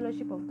for the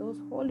fellowship of those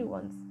holy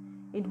ones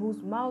in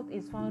whose mouth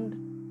is found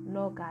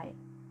no guile.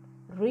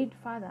 Read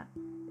further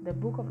the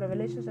book of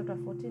Revelation chapter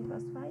 14,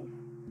 verse 5.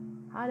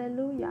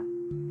 Hallelujah.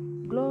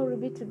 Glory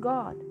be to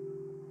God.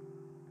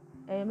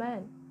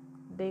 Amen.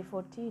 Day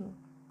 14.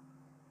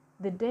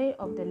 The day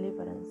of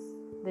deliverance.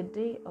 The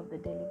day of the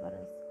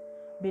deliverance.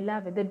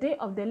 Beloved, the day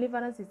of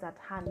deliverance is at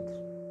hand.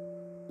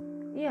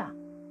 Yeah.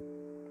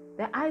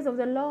 The eyes of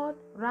the Lord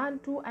run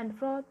to and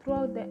fro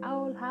throughout the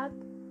whole earth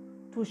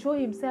to show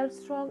himself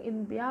strong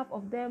in behalf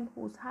of them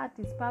whose heart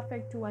is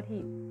perfect toward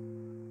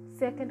him.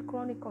 2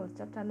 Chronicles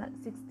chapter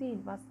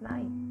 16, verse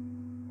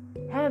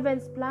 9.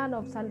 Heaven's plan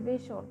of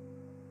salvation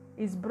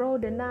is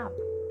broad enough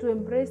to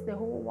embrace the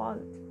whole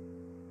world.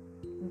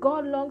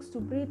 God longs to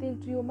breathe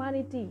into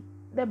humanity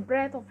the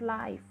breath of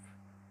life,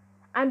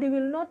 and He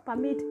will not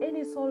permit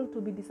any soul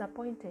to be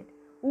disappointed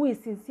who is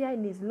sincere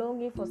in his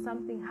longing for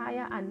something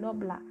higher and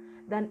nobler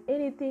than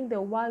anything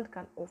the world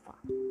can offer.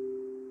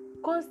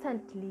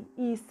 Constantly,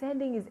 He is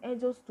sending His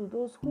angels to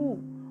those who,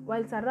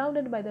 while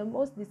surrounded by the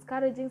most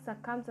discouraging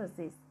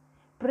circumstances,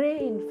 pray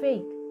in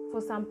faith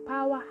for some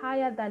power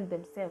higher than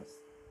themselves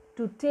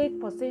to take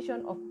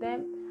possession of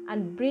them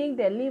and bring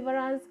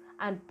deliverance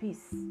and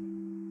peace.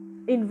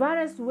 In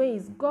various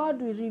ways,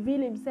 God will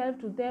reveal Himself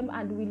to them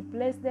and will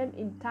place them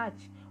in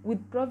touch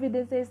with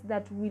providences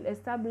that will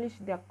establish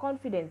their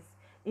confidence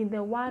in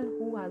the one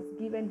who has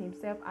given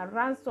Himself a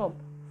ransom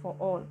for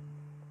all,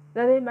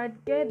 that they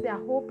might get their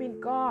hope in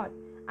God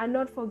and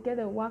not forget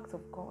the works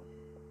of God,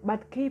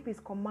 but keep His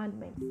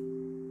commandments.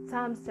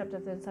 Psalms chapter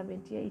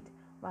 78,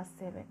 verse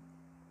 7.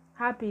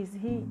 Happy is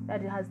he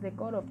that has the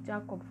God of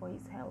Jacob for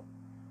his help,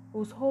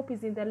 whose hope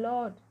is in the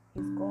Lord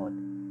his God.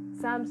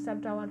 Psalms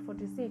chapter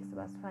 146,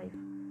 verse 5.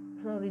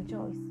 So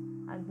rejoice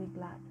and be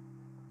glad.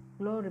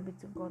 Glory be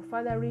to God.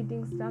 Further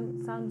reading,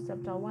 Psalms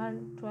chapter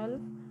 112,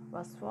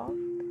 verse 4.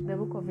 The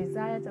book of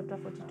Isaiah chapter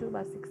 42,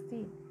 verse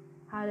 16.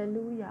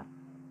 Hallelujah.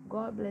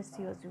 God bless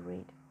you as you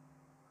read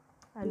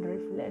and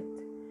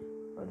reflect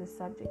on the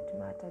subject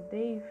matter.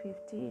 Day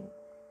 15.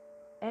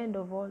 End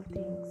of all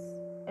things.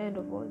 End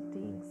of all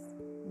things.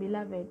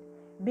 Beloved,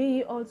 be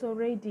ye also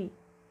ready.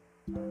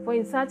 For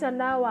in such an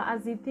hour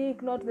as ye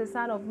think not, the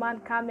Son of Man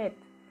cometh.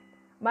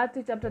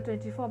 Matthew chapter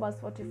 24, verse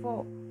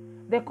 44.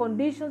 The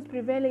conditions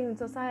prevailing in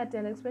society,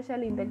 and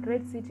especially in the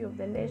great city of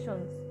the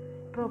nations,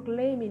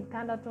 proclaim in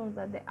thundertones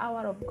that the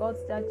hour of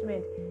God's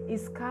judgment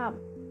is come,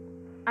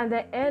 and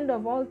the end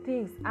of all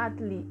things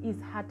earthly is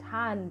at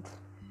hand.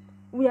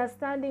 We are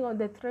standing on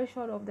the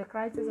threshold of the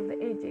crisis of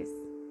the ages.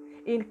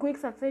 In quick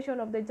succession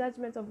of the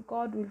judgments of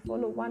God will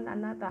follow one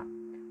another.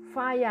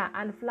 Fire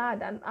and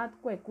flood and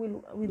earthquake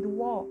with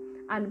war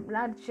and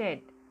bloodshed.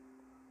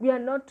 We are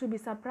not to be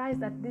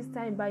surprised at this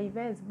time by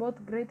events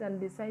both great and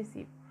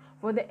decisive,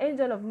 for the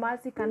angel of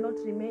mercy cannot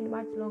remain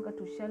much longer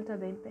to shelter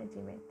the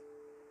impediment.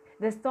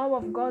 The storm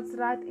of God's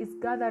wrath is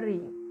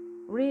gathering.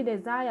 Read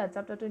Isaiah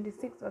chapter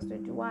 26, verse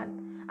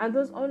 21. And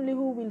those only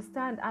who will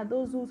stand are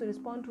those who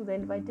respond to the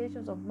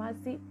invitations of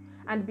mercy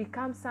and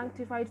become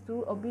sanctified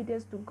through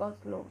obedience to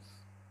God's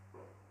laws.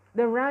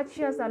 The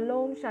righteous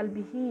alone shall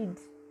be hid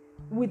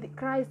with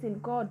Christ in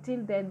God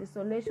till their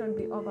desolation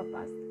be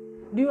overpast.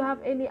 Do you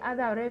have any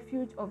other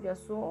refuge of your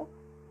soul,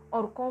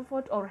 or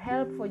comfort or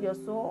help for your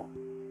soul?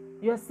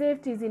 Your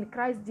safety is in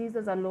Christ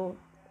Jesus alone.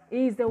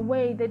 He is the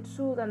way, the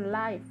truth, and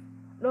life.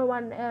 No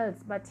one else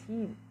but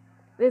Him.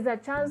 There's a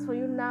chance for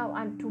you now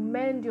and to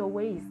mend your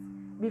ways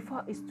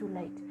before it's too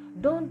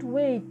late. Don't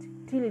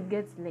wait till it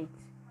gets late.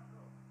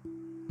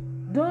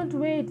 Don't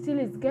wait till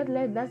it gets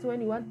late. That's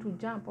when you want to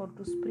jump or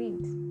to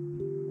sprint.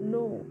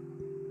 No.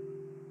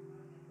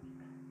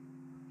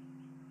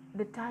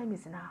 The time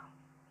is now.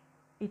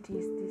 It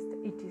is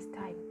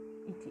time.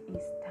 It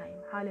is time.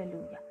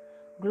 Hallelujah.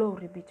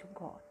 Glory be to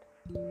God.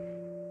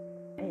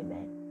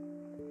 Amen.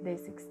 Day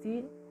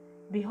 16.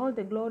 Behold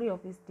the glory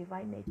of His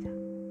divine nature.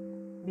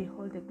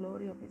 Behold the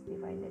glory of His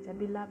divine nature.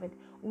 Beloved,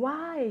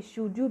 why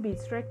should you be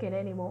stricken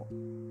anymore?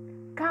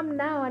 Come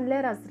now and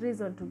let us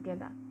reason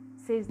together,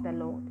 says the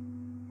Lord.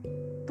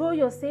 Though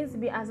your sins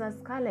be as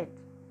scarlet,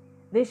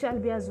 they shall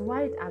be as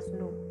white as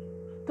snow.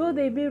 Though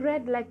they be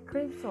red like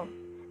crimson,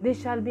 they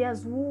shall be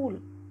as wool.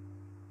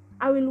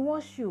 I will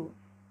wash you.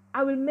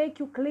 I will make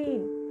you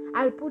clean.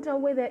 I'll put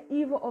away the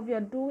evil of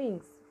your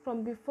doings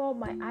from before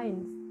my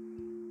eyes.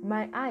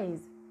 My eyes.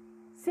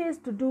 Cease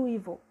to do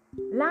evil.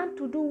 Learn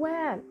to do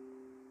well.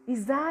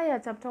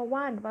 Isaiah chapter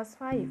 1, verse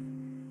 5,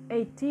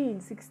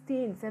 18,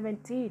 16,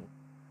 17.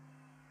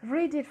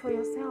 Read it for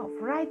yourself.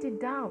 Write it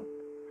down.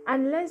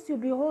 Unless you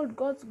behold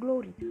God's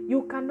glory,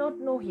 you cannot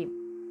know Him.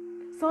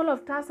 Saul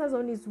of Tarsus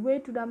on his way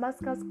to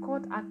Damascus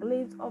caught a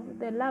glimpse of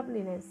the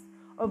loveliness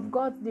of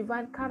God's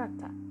divine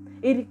character.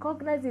 He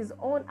recognized his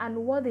own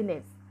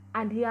unworthiness,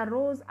 and he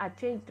arose a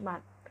changed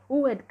man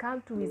who had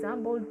come to his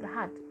humbled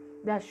heart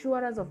the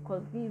assurance of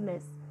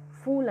forgiveness,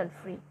 full and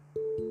free.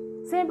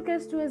 Same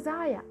case to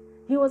Isaiah.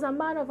 He was a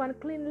man of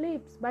unclean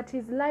lips, but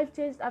his life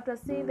changed after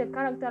seeing the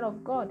character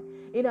of God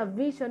in a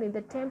vision in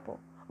the temple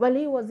while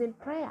he was in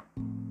prayer.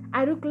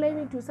 Are you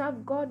claiming to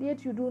serve God,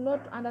 yet you do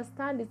not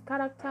understand His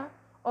character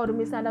or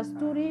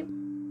misunderstood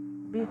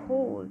Him?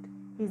 Behold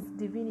His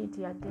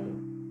divinity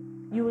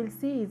again. You will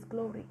see His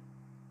glory.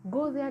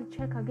 Go there and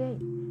check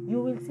again. You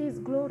will see His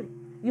glory.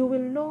 You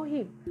will know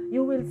Him.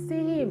 You will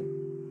see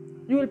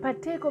Him. You will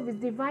partake of His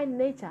divine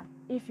nature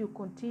if you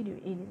continue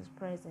in His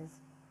presence.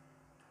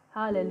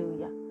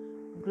 Hallelujah.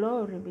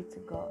 Glory be to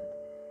God.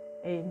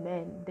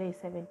 Amen. Day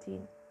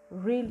 17.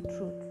 Real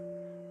truth.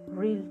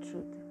 Real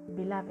truth.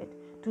 Beloved,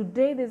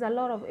 today there's a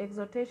lot of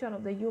exaltation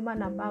of the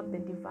human above the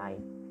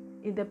divine,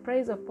 in the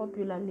praise of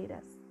popular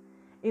leaders,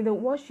 in the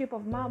worship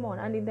of mammon,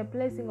 and in the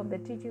placing of the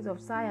teachings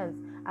of science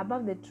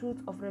above the truth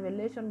of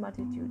revelation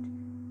multitude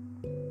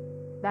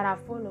that are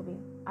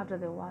following after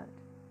the world.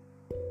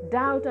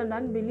 Doubt and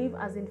unbelief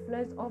has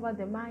influence over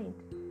the mind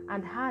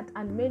and heart,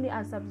 and many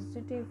are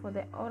substituting for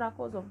the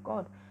oracles of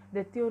God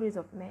the theories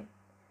of men.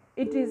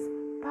 It is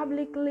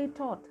publicly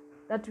taught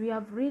that we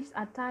have reached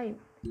a time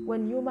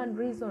when human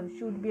reason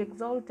should be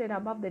exalted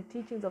above the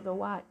teachings of the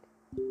Word.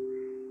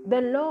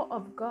 The law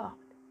of God,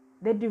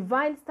 the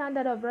divine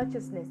standard of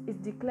righteousness, is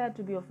declared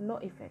to be of no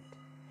effect.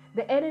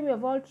 The enemy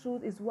of all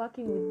truth is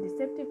working with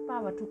deceptive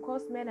power to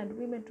cause men and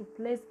women to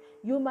place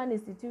human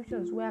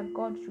institutions where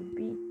God should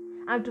be,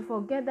 and to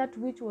forget that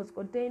which was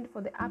ordained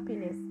for the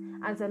happiness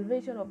and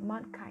salvation of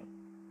mankind.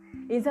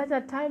 In such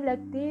a time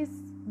like this,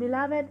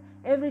 beloved,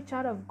 every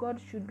child of God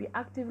should be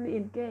actively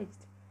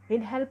engaged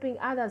in helping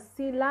others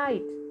see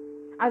light,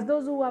 as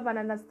those who have an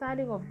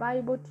understanding of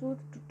Bible truth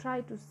to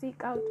try to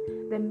seek out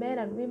the men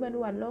and women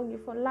who are longing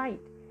for light.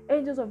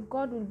 Angels of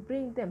God will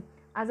bring them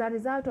as a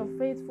result of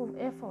faithful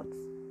efforts.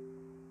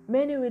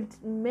 Many will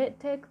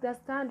take their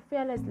stand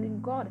fearlessly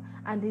in God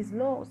and His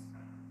laws.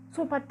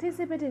 So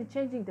participate in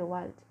changing the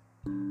world.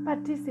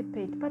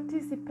 Participate.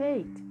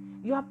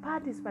 Your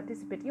part is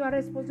participate. Your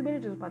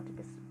responsibility is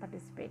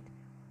participate.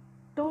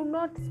 Do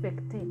not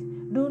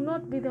spectate. Do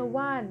not be the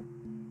one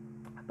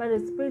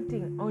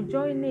participating or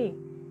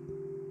joining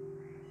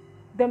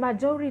the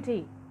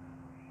majority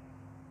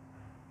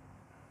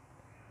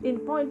in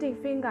pointing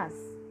fingers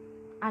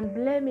and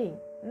blaming.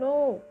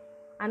 No.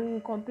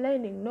 And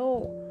complaining.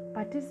 No.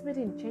 Participate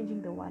in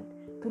changing the world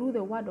through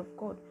the word of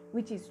God,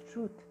 which is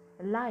truth,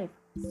 life,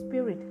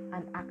 spirit,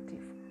 and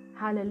active.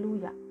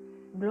 Hallelujah.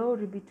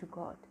 Glory be to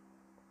God.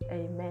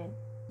 Amen.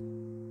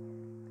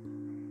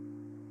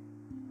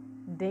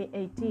 Day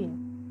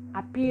 18.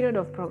 A period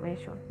of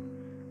probation.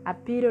 A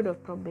period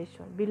of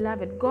probation.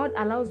 Beloved, God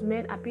allows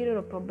men a period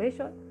of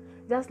probation,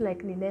 just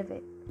like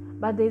Nineveh.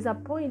 But there is a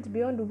point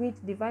beyond which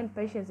divine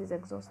patience is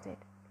exhausted,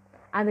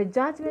 and the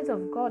judgments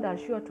of God are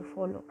sure to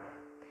follow.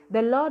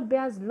 The Lord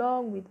bears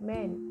long with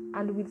men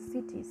and with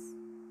cities,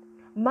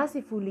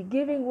 mercifully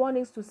giving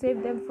warnings to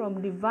save them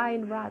from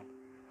divine wrath.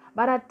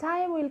 But a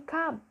time will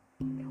come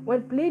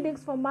when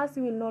pleadings for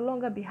mercy will no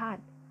longer be heard,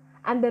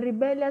 and the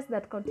rebellious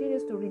that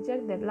continues to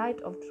reject the light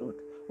of truth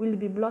will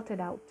be blotted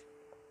out,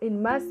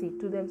 in mercy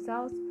to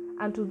themselves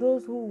and to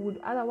those who would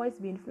otherwise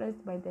be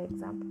influenced by their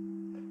example.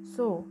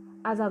 So,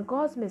 as a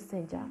God's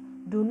messenger,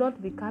 do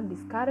not become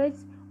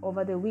discouraged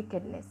over the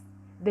wickedness,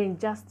 the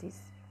injustice,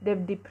 the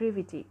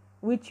depravity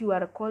which you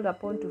are called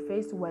upon to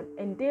face while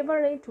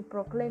endeavoring to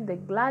proclaim the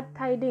glad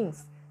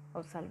tidings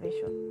of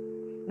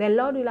salvation. The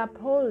Lord will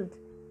uphold,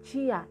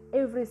 cheer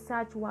every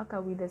such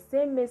worker with the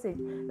same message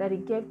that He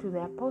gave to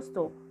the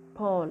Apostle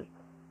Paul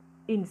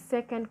in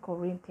 2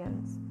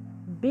 Corinthians.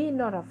 Be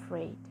not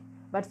afraid,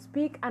 but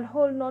speak and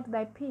hold not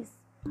thy peace.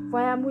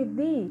 For I am with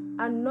thee,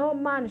 and no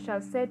man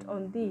shall set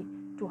on thee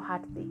to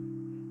hurt thee.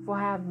 For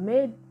I have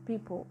made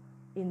people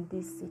in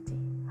this city.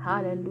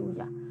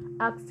 Hallelujah.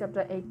 Acts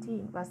chapter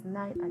 18, verse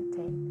 9 and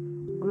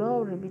 10.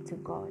 Glory be to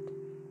God.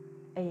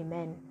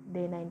 Amen.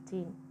 Day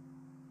 19.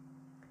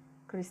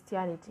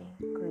 Christianity.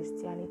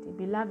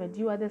 Beloved,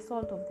 you are the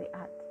salt of the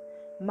earth.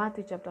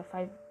 Matthew chapter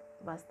 5,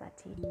 verse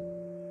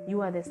 13. You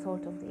are the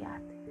salt of the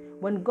earth.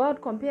 When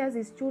God compares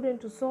His children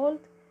to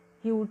salt,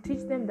 He will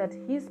teach them that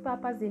His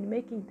purpose in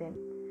making them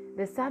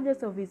the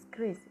subjects of His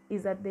grace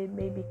is that they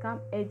may become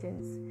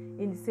agents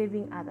in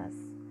saving others.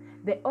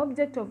 The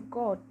object of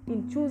God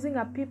in choosing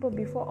a people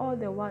before all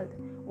the world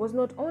was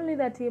not only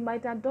that He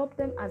might adopt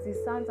them as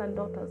His sons and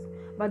daughters,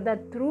 but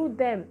that through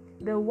them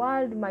the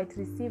world might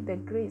receive the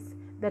grace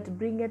that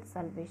bringeth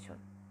salvation.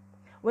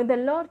 When the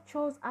Lord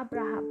chose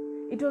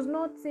Abraham, it was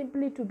not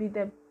simply to be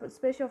the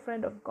special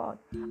friend of God,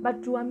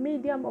 but to a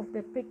medium of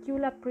the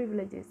peculiar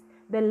privileges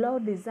the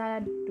Lord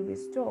desired to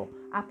bestow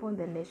upon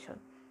the nation.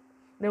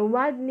 The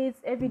world needs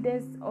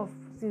evidence of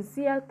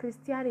sincere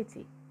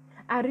Christianity.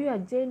 Are you a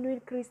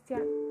genuine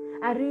Christian?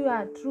 Are you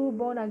a true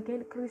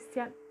born-again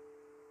Christian?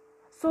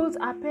 Souls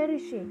are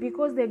perishing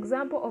because the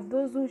example of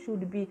those who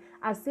should be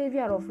a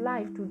savior of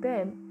life to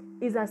them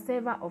is a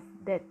savior of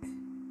death,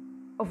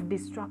 of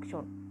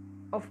destruction,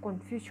 of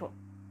confusion.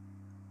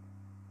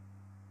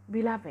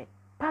 Beloved,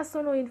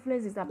 personal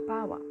influence is a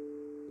power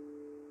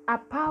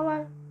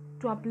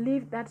to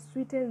uplift that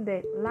sweetens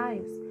the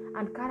lives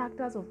and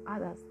characters of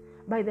others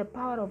by the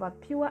power of a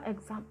pure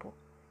example,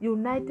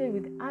 united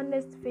with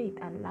earnest faith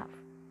and love.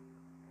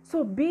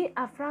 So be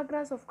a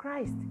fragrance of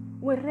Christ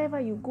wherever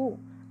you go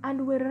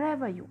and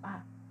wherever you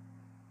are.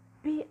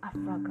 Be a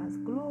fragrance.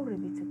 Glory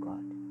be to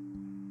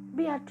God.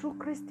 Be a true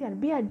Christian.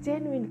 Be a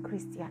genuine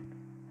Christian.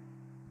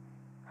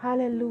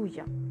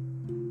 Hallelujah.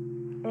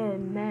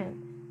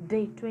 Amen.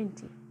 Day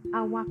 20.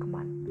 A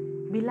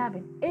workman.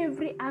 Beloved,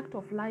 every act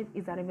of life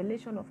is a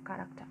revelation of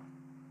character.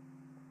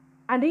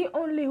 And he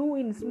only who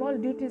in small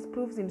duties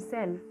proves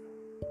himself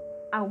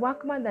a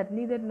workman that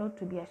needed not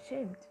to be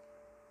ashamed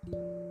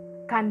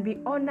can be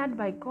honored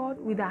by God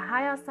with a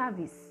higher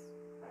service.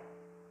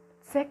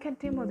 2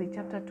 Timothy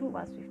chapter 2,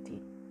 verse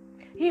 15.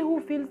 He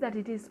who feels that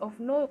it is of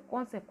no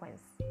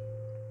consequence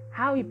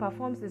how he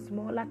performs a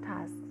smaller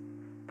task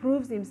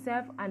proves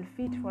himself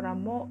unfit for a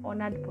more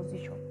honored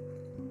position.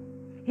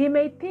 He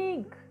may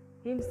think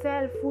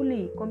himself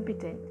fully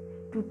competent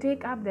to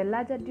take up the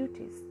larger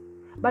duties,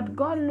 but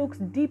God looks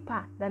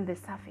deeper than the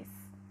surface.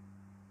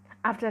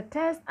 After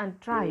test and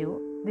trial,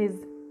 there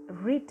is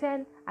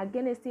written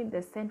against him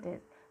the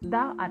sentence,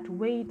 "Thou art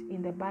weighed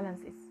in the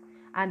balances,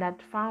 and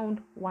art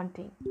found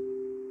wanting."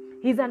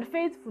 His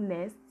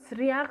unfaithfulness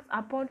reacts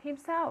upon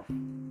himself.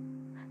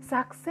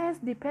 Success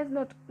depends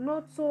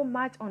not so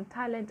much on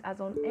talent as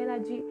on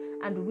energy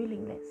and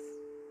willingness.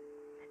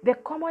 The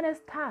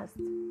commonest tasks,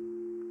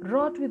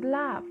 wrought with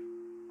love,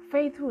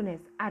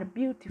 faithfulness, are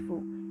beautiful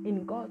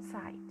in God's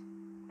sight.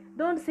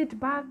 Don't sit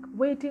back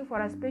waiting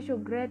for a special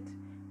great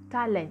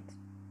talent,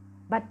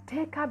 but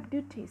take up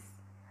duties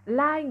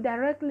lying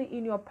directly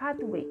in your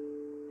pathway,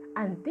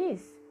 and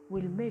this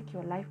will make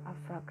your life a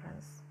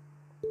fragrance.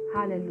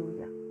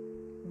 Hallelujah.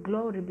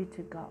 Glory be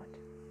to God.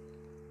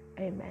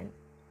 Amen.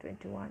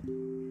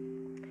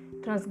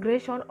 21.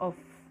 Transgression of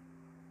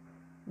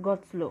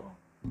God's law.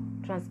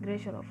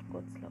 Transgression of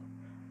God's law.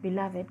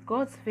 Beloved,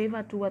 God's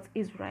favor towards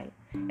Israel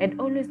had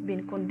always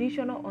been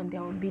conditional on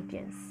their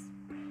obedience.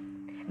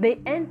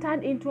 They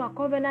entered into a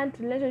covenant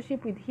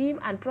relationship with Him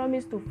and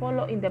promised to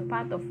follow in the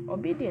path of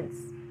obedience.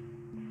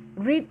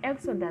 Read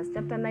Exodus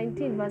chapter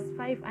 19, verse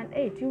 5 and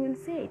 8. You will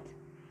see it.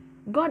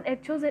 God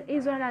had chosen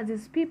Israel as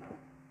His people,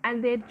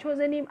 and they had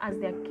chosen Him as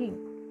their king.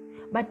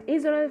 But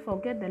Israel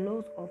forget the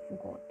laws of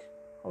God.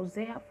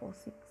 Hosea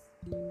 4:6.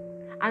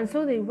 And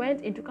so they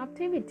went into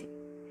captivity.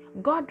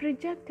 God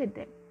rejected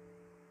them.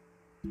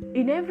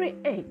 In every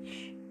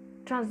age,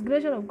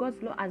 transgression of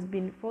God's law has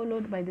been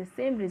followed by the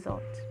same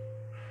result.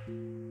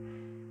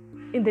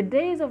 In the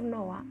days of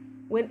Noah,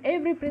 when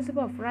every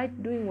principle of right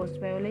doing was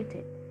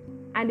violated,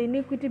 and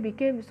iniquity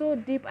became so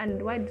deep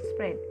and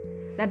widespread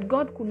that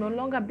God could no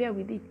longer bear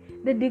with it,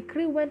 the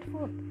decree went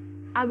forth,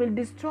 "I will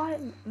destroy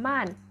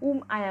man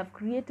whom I have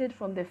created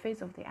from the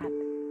face of the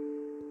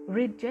earth."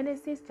 Read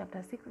Genesis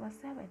chapter 6 verse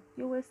 7.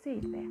 You will see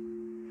it there.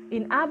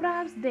 In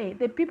Abraham's day,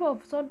 the people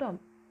of Sodom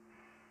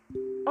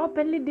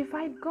openly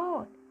defied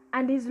God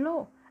and His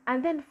law,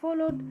 and then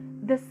followed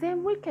the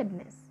same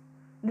wickedness,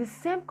 the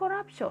same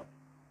corruption.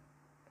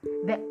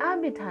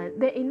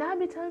 The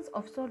inhabitants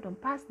of Sodom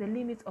passed the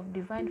limits of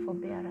divine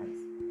forbearance,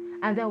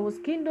 and there was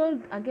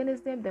kindled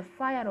against them the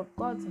fire of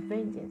God's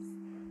vengeance.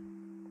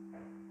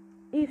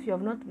 If you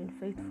have not been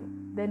faithful,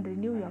 then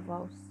renew your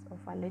vows of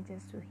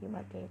allegiance to Him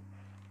again.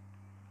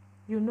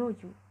 You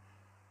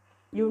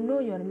know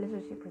your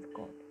relationship with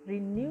God.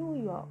 Renew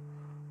your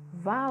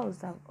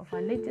vows of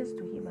allegiance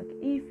to Him again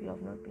if you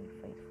have not been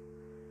faithful.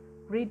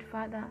 Read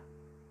further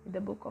in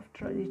the book of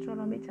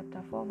Deuteronomy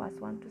chapter 4 verse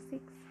 1 to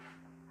 6.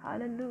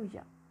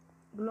 Hallelujah.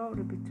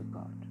 Glory be to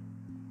God.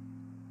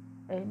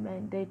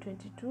 Amen. Day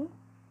 22.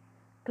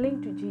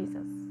 Cling to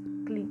Jesus.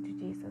 Cling to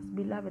Jesus.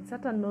 Beloved,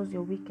 Satan knows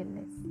your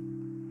wickedness,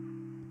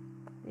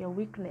 your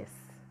weakness.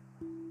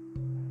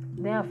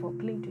 Therefore,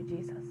 cling to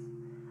Jesus.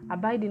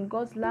 Abide in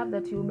God's love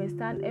that you may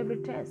stand every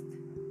test.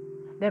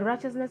 The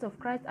righteousness of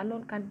Christ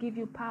alone can give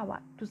you power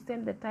to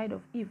stem the tide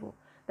of evil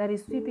that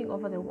is sweeping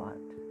over the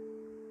world.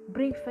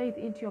 Bring faith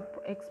into your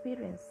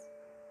experience.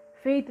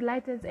 Faith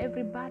lightens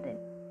every burden.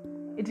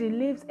 It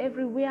relieves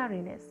every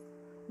weariness.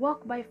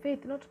 Walk by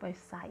faith, not by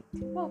sight.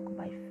 Walk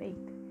by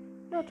faith,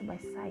 not by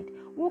sight.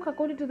 Walk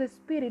according to the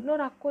Spirit, not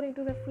according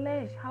to the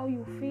flesh, how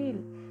you feel.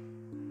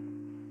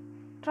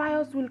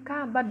 Trials will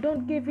come, but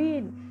don't give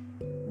in.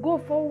 Go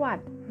forward.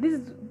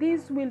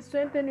 This will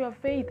strengthen your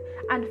faith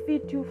and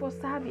fit you for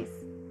service.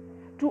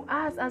 To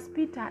us as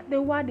Peter,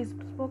 the word is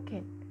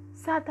spoken.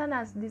 Satan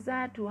has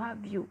desired to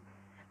have you,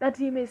 that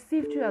he may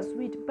sift you as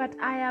wheat, but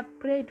I have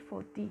prayed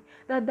for thee,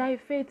 that thy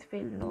faith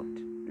fail not.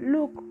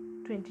 Luke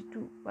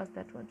 22, verse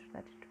 31 to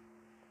 32.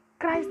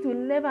 Christ will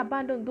never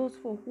abandon those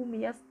for whom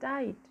He has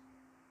died.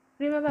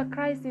 Remember,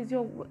 Christ is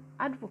your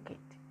advocate.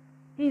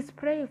 He is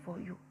praying for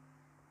you.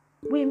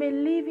 We may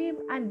leave Him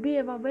and be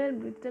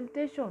overwhelmed with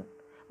temptation,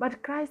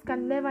 but Christ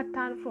can never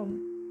turn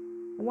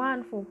from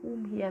one for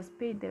whom He has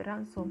paid the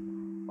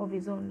ransom of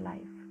His own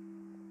life.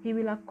 He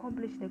will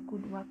accomplish the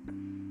good work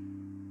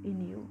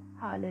in you.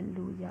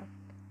 Hallelujah.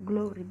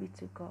 Glory be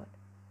to God.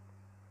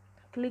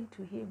 Cling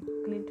to Him.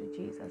 Cling to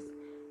Jesus.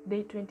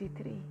 Day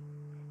 23.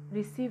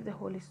 Receive the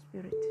Holy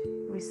Spirit.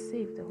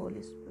 Receive the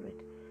Holy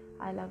Spirit.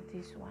 I love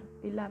this one.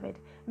 Beloved,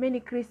 many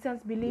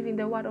Christians believe in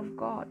the Word of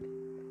God,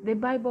 the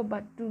Bible,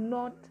 but do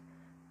not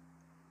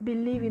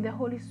believe in the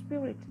Holy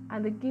Spirit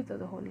and the gift of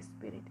the Holy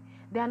Spirit.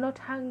 They are not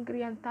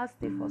hungry and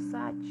thirsty for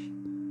such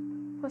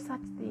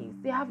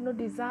things. They have no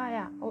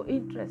desire or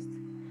interest.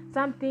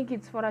 Some think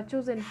it's for a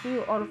chosen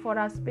few or for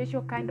a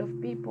special kind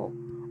of people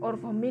or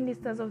for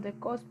ministers of the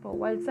gospel,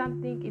 while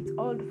some think it's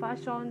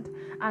old-fashioned,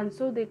 and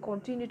so they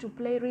continue to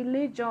play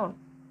religion,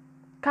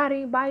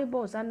 carrying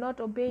Bibles and not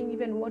obeying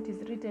even what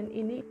is written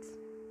in it.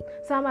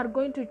 Some are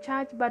going to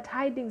church but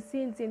hiding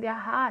sins in their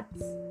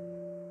hearts,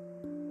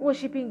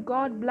 worshiping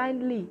God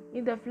blindly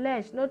in the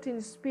flesh, not in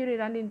spirit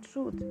and in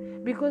truth,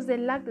 because they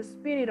lack the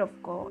Spirit of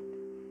God.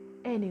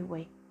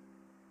 Anyway,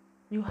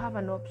 you have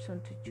an option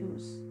to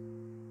choose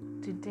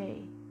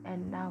today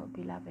And now,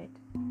 beloved,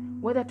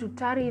 whether to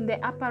tarry in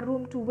the upper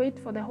room to wait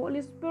for the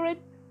Holy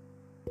Spirit,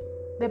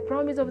 the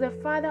promise of the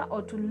Father,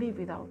 or to live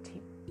without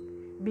Him.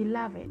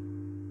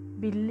 Beloved,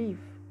 believe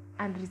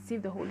and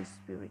receive the Holy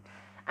Spirit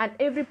and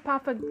every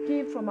perfect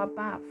gift from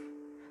above.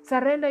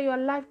 Surrender your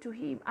life to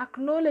Him.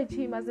 Acknowledge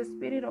Him as the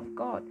Spirit of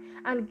God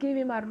and give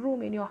Him a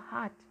room in your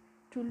heart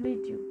to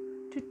lead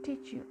you, to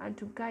teach you, and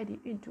to guide you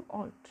into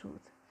all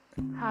truth.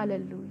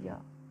 Hallelujah.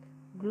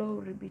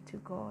 Glory be to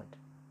God.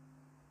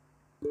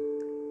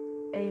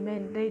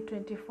 Amen. Day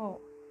 24.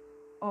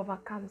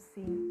 Overcome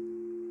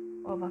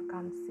sin.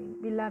 Overcome sin.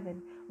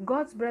 Beloved,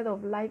 God's breath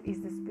of life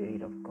is the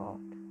Spirit of God.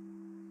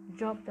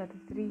 Job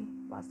 33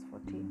 verse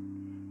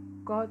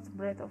 14. God's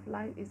breath of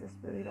life is the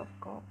Spirit of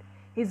God.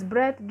 His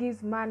breath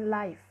gives man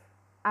life.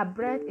 A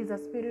breath is a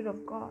Spirit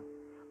of God.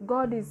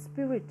 God is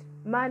spirit.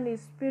 Man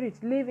is spirit,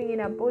 living in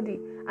a body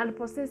and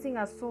possessing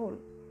a soul,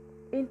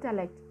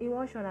 intellect,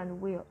 emotion,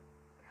 and will.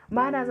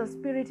 Man has a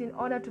spirit in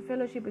order to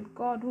fellowship with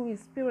God, who is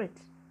spirit.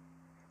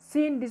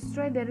 Sin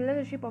destroyed the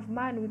relationship of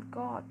man with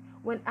God.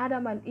 When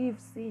Adam and Eve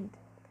sinned,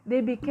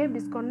 they became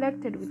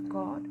disconnected with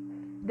God.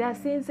 Their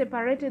sin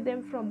separated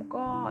them from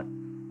God.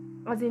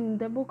 As in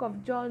the book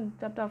of John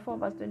chapter 4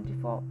 verse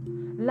 24.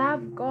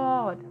 Love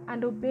God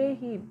and obey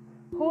Him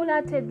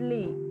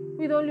wholeheartedly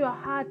with all your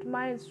heart,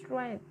 mind,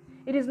 strength.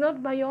 It is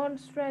not by your own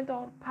strength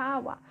or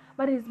power,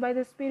 but it is by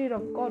the Spirit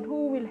of God,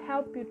 who will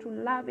help you to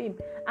love Him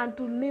and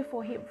to live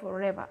for Him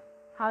forever.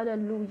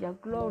 Hallelujah.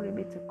 Glory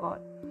be to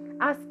God.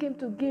 Ask Him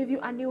to give you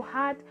a new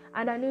heart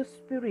and a new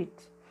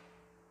spirit.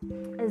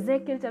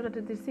 Ezekiel chapter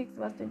 26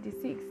 verse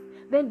 26.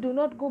 Then do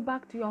not go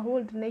back to your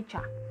old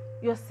nature,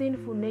 your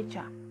sinful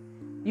nature.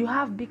 You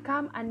have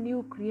become a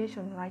new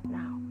creation right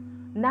now.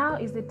 Now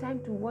is the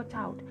time to watch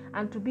out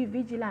and to be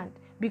vigilant,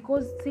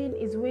 because sin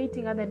is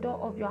waiting at the door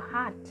of your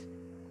heart.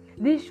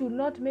 This should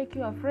not make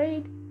you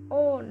afraid.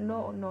 Oh,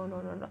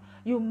 no.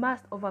 You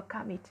must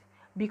overcome it,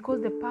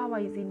 because the power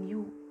is in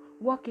you.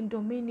 Walk in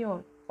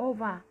dominion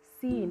over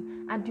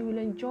sin, and you will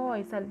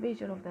enjoy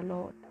salvation of the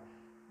Lord.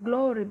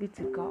 Glory be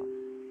to God.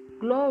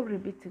 Glory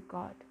be to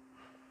God.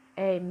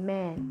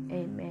 Amen.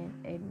 Amen.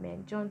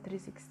 Amen. John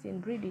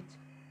 3:16. Read it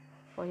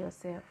for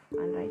yourself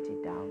and write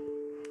it down.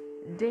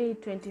 Day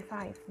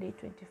 25. Day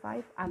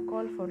 25. A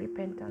call for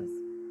repentance.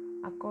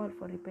 A call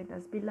for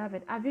repentance.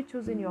 Beloved, have you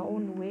chosen your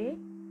own way?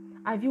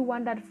 Have you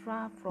wandered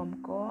far from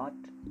God?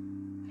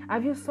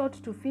 Have you sought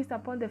to feast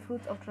upon the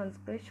fruits of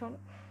transgression,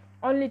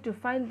 only to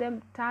find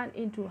them turn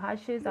into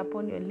ashes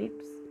upon your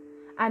lips?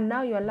 And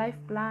now your life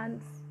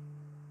plans,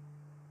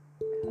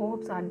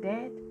 hopes are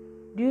dead.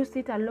 Do you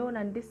sit alone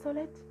and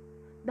desolate?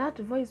 That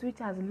voice which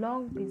has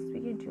long been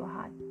speaking to your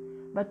heart,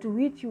 but to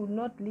which you would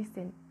not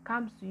listen,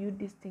 comes to you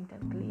distinct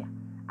and clear.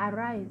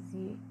 Arise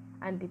ye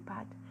and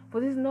depart, for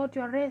this is not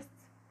your rest,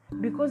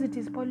 because it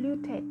is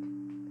polluted.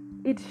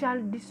 It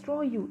shall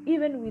destroy you,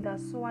 even with a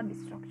sore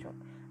destruction.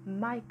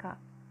 Micah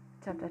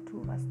chapter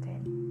 2 verse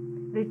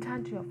 10.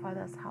 Return to your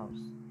father's house.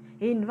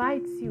 He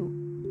invites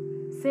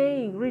you,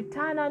 saying,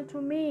 return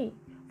unto me,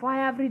 for I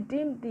have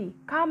redeemed thee.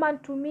 Come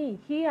unto me,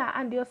 hear,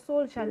 and your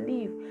soul shall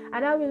live,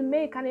 and I will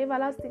make an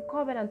everlasting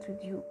covenant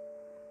with you.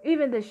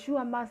 Even the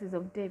sure mercies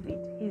of David.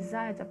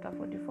 Isaiah chapter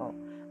 44,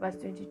 verse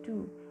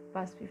 22,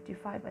 verse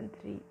 55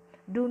 and 3.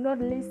 Do not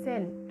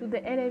listen to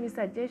the enemy's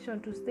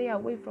suggestion to stay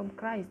away from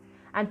Christ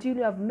until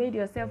you have made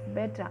yourself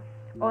better,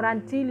 or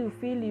until you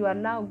feel you are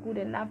now good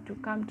enough to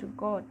come to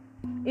God.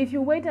 If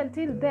you wait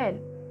until then,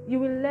 you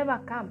will never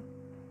come.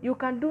 You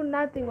can do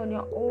nothing on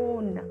your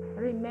own.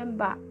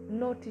 Remember,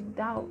 note it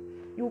down.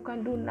 You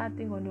can do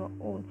nothing on your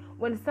own.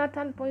 When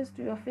Satan points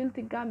to your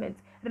filthy garments,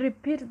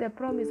 repeat the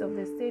promise of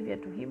the Savior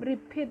to him.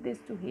 Repeat this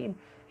to him.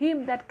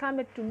 Him that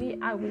cometh to me,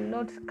 I will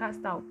not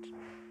cast out.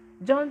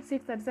 John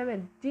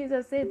 6:7.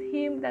 Jesus said,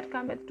 him that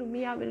cometh to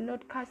me, I will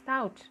not cast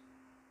out.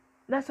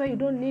 That's why you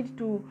don't need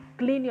to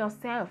clean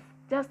yourself.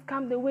 Just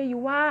come the way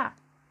you are.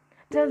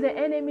 Tell the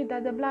enemy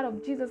that the blood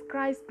of Jesus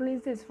Christ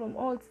cleanses from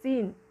all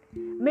sin.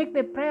 Make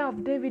the prayer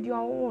of David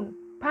your own.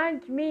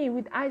 Purge me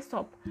with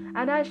hyssop,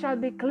 and I shall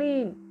be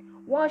clean.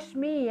 Wash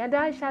me, and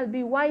I shall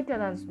be whiter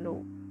than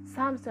snow.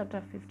 Psalms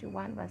chapter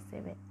 51 verse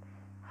 7.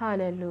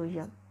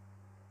 Hallelujah.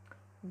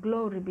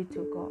 Glory be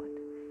to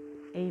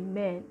God.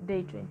 Amen.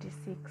 Day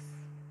 26.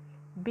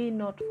 Be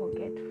not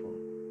forgetful.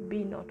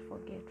 Be not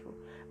forgetful.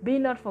 Be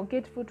not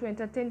forgetful to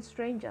entertain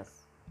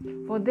strangers,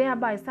 for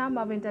thereby some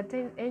have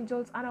entertained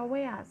angels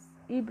unawares.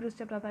 Hebrews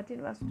chapter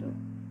 13 verse 2.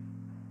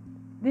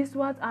 These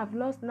words have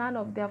lost none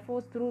of their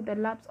force through the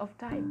lapse of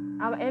time.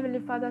 Our Heavenly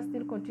Father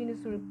still continues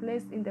to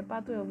replace in the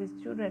pathway of His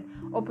children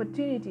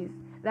opportunities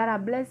that are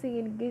blessing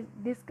in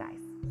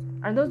disguise.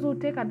 And those who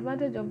take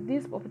advantage of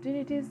these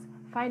opportunities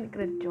find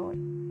great joy.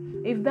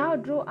 If thou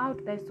draw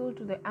out thy soul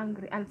to the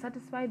angry and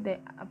satisfy the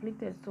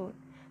afflicted soul,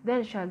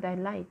 then shall thy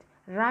light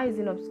rise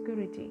in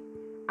obscurity,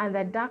 and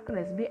thy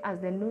darkness be as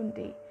the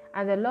noonday.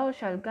 And the Lord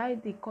shall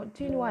guide thee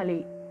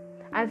continually,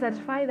 and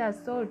satisfy thy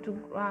soul to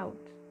drought,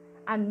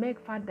 and make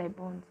fat thy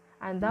bones.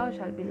 And thou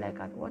shalt be like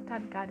a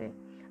watered garden,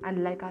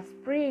 and like a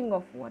spring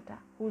of water,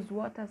 whose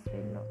waters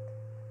fail not.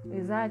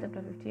 Isaiah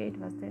chapter 58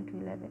 verse 10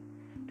 to 11.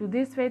 To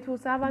these faithful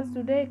servants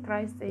today,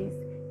 Christ says,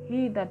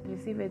 he that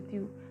receiveth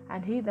you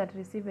and he that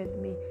receiveth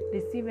me,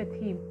 receiveth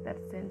him that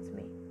sends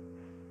me.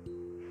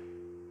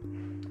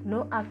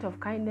 No act of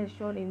kindness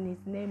shown in his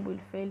name will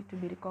fail to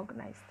be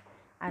recognized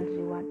and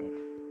rewarded.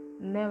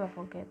 Never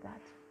forget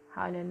that.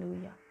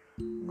 Hallelujah.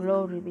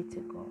 Glory be to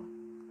God.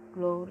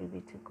 Glory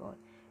be to God.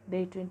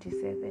 Day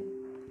 27.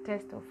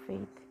 Test of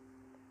faith.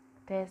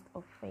 Test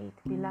of faith.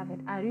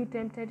 Beloved, are you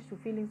tempted to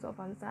feelings of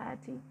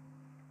anxiety,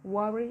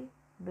 worry,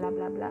 blah,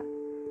 blah, blah?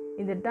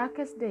 In the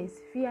darkest days,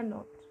 fear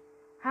not.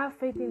 Have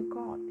faith in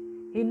God.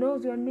 He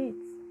knows your needs.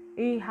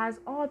 He has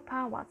all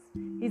powers.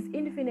 His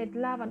infinite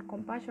love and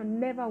compassion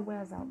never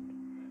wears out.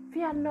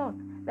 Fear not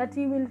that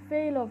he will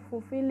fail of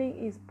fulfilling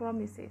his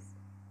promises.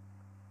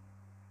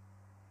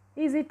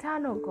 He is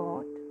eternal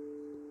God.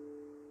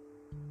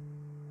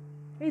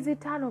 He is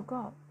eternal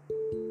God.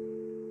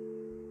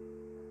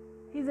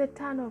 He is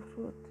eternal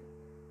truth.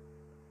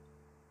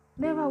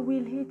 Never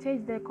will he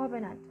change the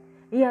covenant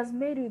he has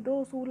made with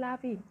those who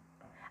love him.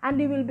 And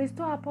he will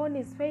bestow upon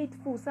his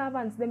faithful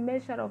servants the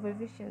measure of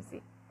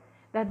efficiency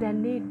that their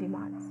need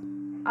demands.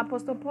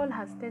 Apostle Paul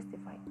has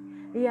testified.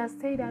 He has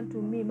said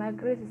unto me, my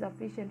grace is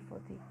sufficient for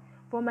thee,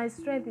 for my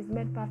strength is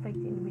made perfect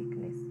in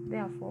weakness.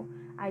 Therefore,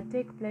 I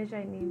take pleasure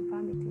in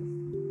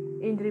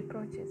infirmities, in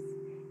reproaches,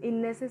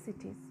 in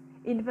necessities,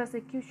 in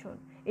persecution,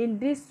 in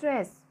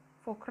distress,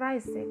 for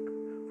Christ's sake.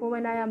 For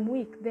when I am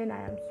weak, then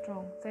I am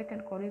strong. 2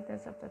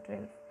 Corinthians chapter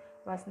 12,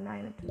 verse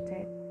 9 to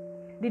 10.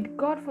 Did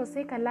God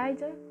forsake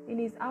Elijah in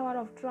his hour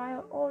of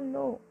trial? Oh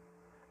no.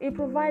 He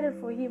provided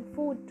for him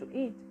food to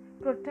eat,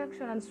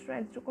 protection and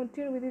strength to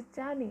continue with his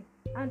journey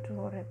unto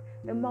Horeb,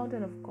 the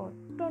mountain of God.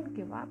 Don't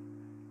give up.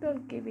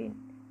 Don't give in.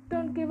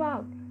 Don't give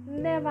out.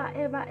 Never,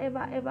 ever,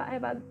 ever, ever,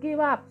 ever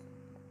give up.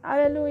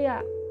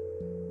 Hallelujah.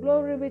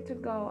 Glory be to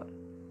God.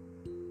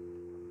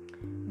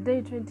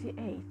 Day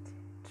 28.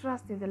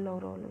 Trust in the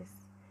Lord always.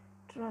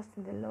 Trust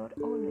in the Lord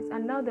always.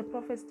 And now the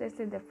prophets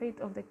tested the faith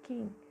of the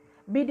king.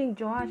 Bidding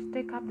Joash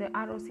take up the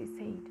arrows, he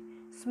said,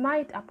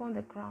 smite upon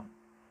the ground.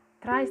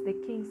 Thrice the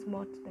king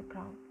smote the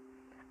ground,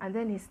 and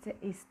then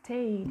he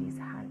stayed his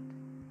hand.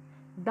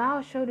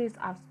 Thou shouldest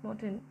have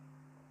smoten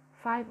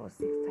 5 or 6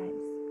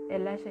 times,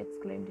 Elisha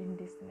exclaimed in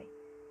dismay.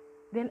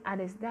 Then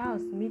hadst thou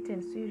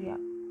smitten Syria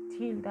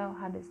till thou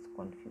hadst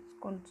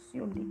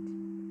consumed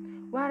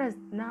it. Whereas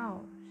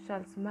now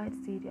shall smite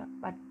Syria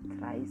but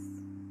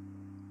thrice.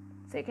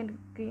 2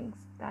 Kings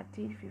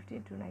 13,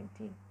 15 to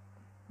 19.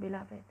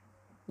 Beloved,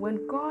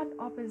 when God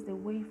opens the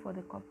way for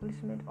the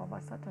accomplishment of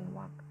a certain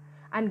work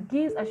and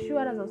gives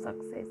assurance of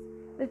success,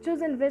 the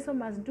chosen vessel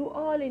must do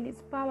all in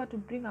its power to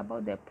bring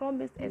about the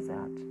promised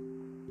result.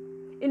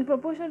 In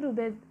proportion to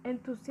the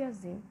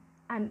enthusiasm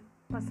and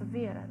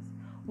perseverance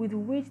with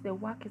which the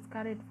work is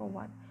carried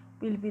forward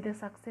will be the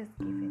success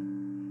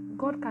given.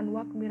 God can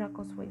work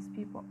miracles for his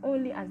people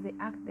only as they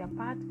act their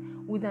part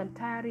with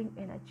untiring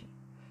energy.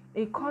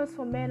 He calls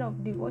for men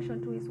of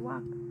devotion to his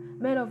work,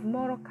 men of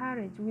moral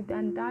courage with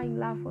undying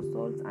love for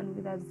souls and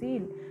with a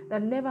zeal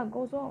that never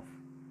goes off.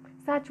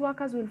 Such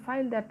workers will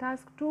find their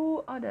task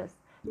too arduous,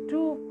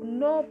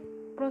 no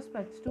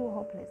prospects too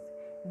hopeless.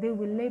 They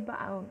will labor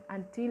on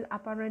until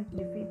apparent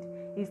defeat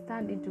is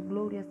turned into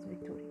glorious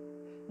victory.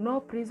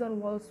 No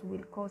prison walls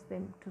will cause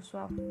them to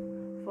swerve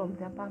from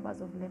their purpose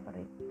of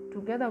laboring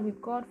together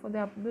with God for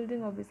the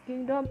building of his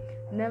kingdom.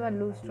 Never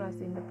lose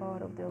trust in the power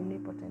of the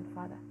omnipotent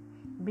Father.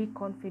 Be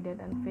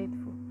confident and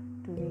faithful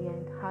to the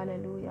end.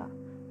 Hallelujah.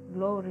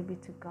 Glory be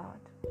to God.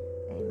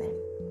 Amen.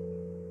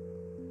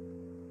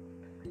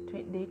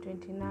 Day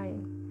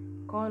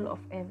 29. Call of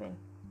heaven.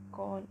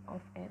 Call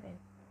of heaven.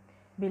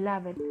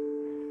 Beloved,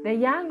 the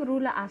young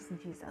ruler asked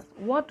Jesus,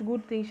 what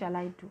good thing shall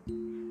I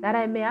do, that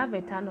I may have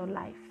eternal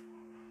life?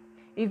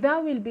 If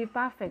thou wilt be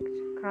perfect,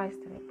 Christ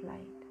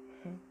replied,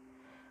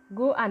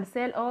 go and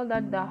sell all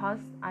that thou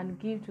hast and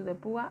give to the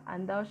poor,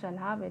 and thou shalt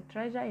have a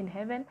treasure in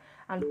heaven,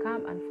 and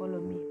come and follow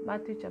me.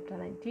 Matthew chapter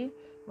 19,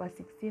 verse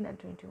 16 and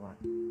 21.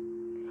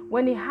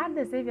 When he heard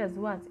the Savior's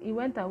words, he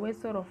went away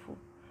sorrowful,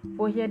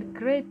 for he had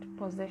great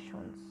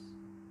possessions.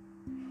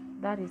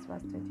 That is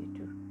verse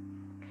 22.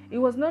 He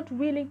was not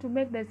willing to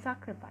make the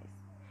sacrifice.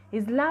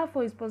 His love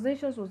for his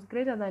possessions was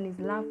greater than his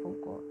love for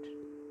God.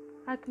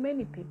 Like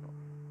many people,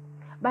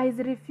 by his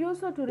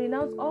refusal to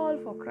renounce all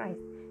for Christ,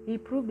 he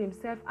proved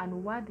himself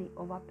unworthy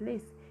of a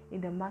place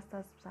in the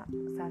Master's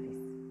service.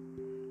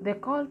 The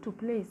call to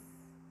place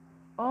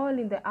all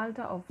in the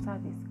altar of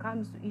service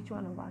comes to each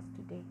one of us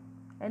today.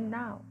 And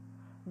now,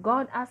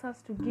 God asks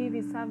us to give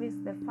his service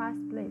the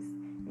first place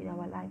in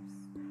our lives,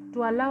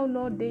 to allow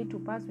no day to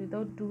pass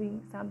without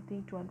doing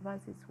something to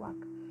advance his work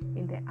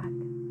in the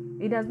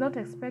earth. He does not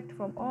expect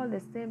from all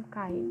the same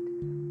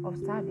kind of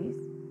service.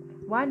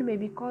 One may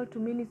be called to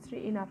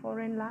ministry in a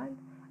foreign land.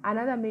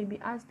 Another may be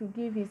asked to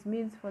give his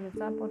means for the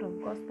support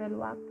of gospel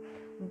work.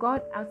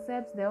 God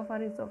accepts the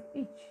offerings of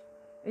each.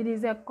 It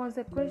is a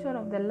consecration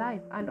of the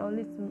life and all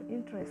its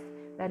interest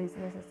that is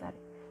necessary.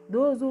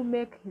 Those who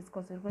make this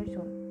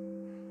consecration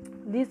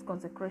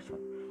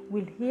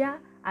will hear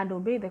and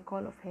obey the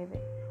call of heaven.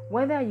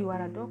 Whether you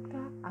are a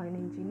doctor, an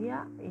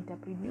engineer,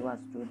 entrepreneur,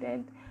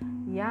 student,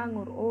 young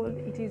or old,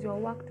 it is your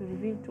work to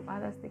reveal to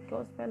others the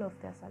gospel of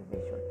their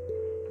salvation.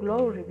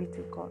 Glory be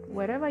to God.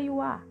 Wherever you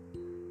are,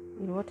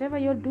 in whatever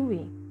you're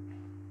doing,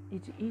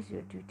 it is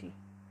your duty.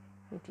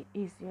 It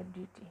is your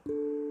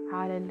duty.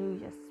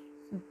 Hallelujah.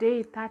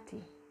 Day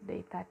 30.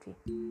 Day 30.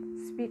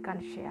 Speak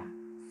and share.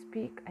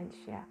 Speak and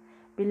share.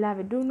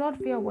 Beloved, do not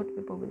fear what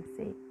people will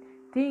say,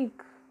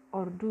 think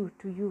or do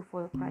to you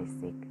for Christ's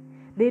sake.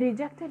 They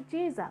rejected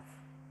Jesus,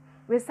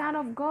 the Son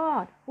of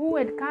God, who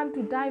had come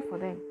to die for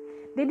them.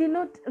 They did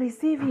not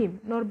receive him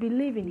nor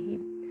believe in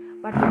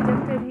him, but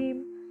rejected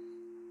him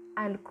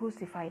and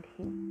crucified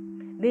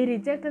him. They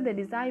rejected the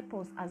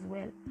disciples as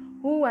well,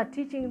 who were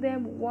teaching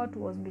them what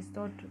was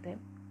bestowed to them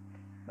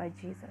by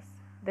Jesus,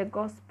 the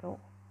gospel.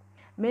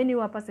 Many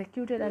were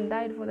persecuted and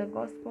died for the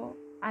gospel,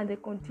 and they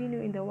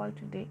continue in the world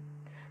today.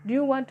 Do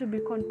you want to be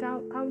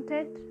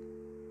counted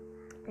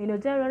in your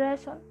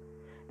generation?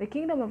 The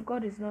kingdom of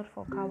God is not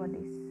for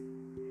cowardice.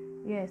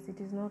 Yes, it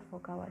is not for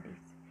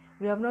cowardice.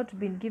 We have not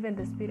been given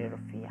the spirit of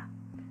fear.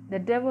 The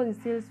devil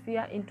instills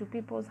fear into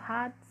people's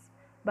hearts,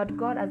 but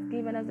God has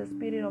given us the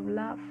spirit of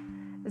love,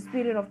 the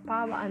spirit of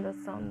power, and a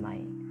sound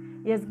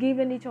mind. He has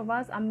given each of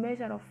us a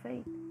measure of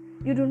faith.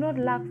 You do not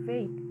lack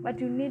faith, but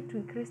you need to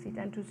increase it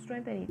and to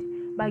strengthen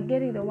it by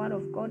getting the word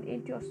of God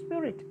into your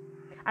spirit.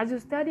 As you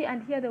study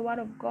and hear the word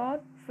of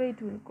God,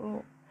 faith will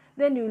grow.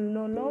 Then you will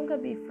no longer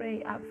be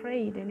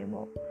afraid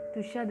anymore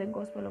to share the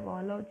gospel of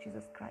our Lord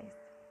Jesus Christ.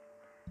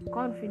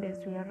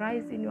 Confidence will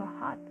arise in your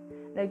heart,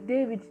 like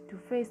David to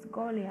face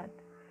Goliath,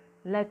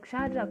 like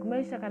Shadrach,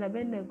 Meshach, and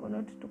Abednego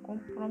not to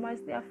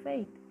compromise their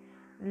faith,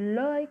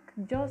 like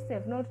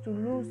Joseph not to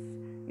lose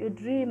your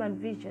dream and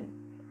vision,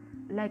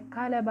 like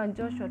Caleb and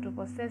Joshua to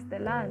possess the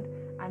land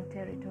and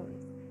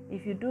territories.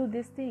 If you do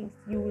these things,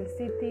 you will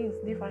see things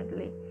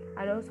differently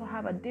and also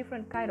have a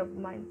different kind of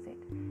mindset,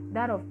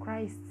 that of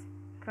Christ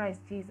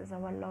Jesus,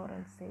 our Lord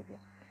and Savior.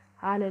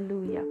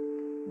 Hallelujah.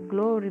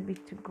 Glory be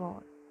to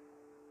God.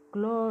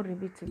 Glory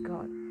be to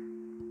God.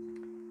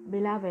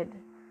 Beloved,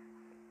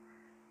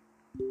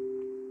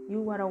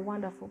 you are a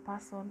wonderful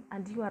person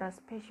and you are a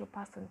special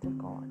person to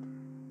God.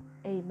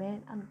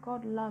 Amen. And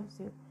God loves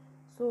you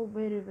so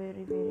very,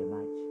 very, very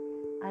much.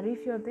 And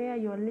if you're there,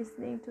 you're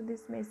listening to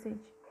this message,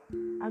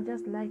 I'd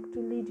just like to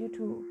lead you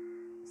to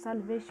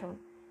salvation,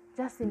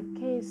 just in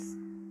case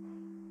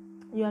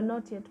you are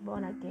not yet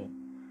born again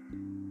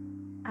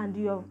and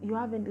you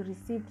haven't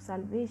received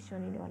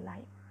salvation in your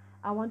life.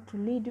 I want to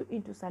lead you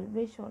into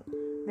salvation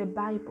the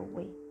Bible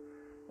way.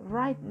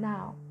 Right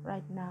now.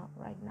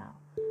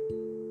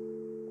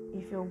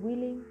 If you're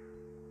willing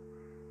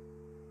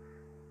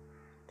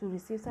to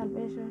receive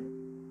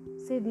salvation,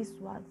 say these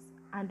words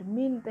and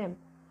mean them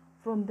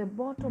from the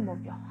bottom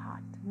of your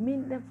heart.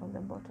 Mean them from the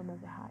bottom of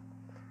your heart.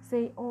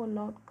 Say, oh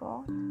Lord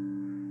God,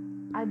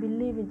 I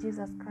believe in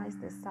Jesus Christ,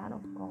 the Son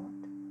of God.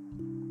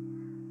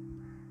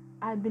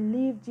 I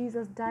believe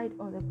Jesus died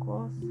on the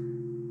cross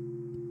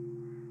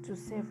to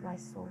save my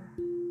soul.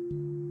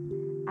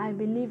 I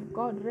believe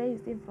God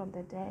raised him from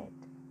the dead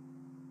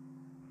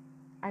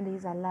and he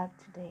is alive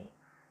today.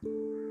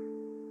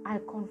 I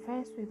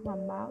confess with my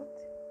mouth,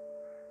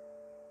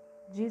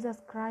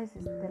 Jesus Christ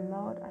is the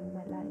Lord and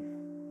my life.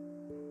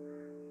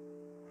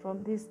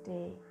 From this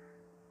day,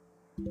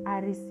 I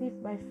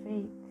receive by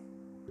faith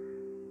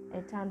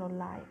eternal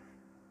life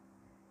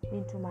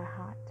into my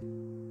heart.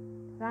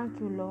 Thank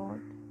you,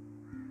 Lord.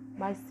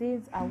 My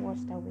sins are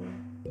washed away.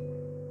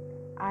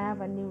 I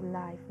have a new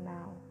life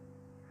now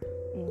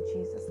in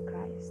Jesus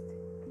Christ.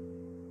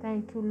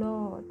 Thank you,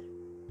 Lord.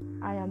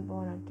 I am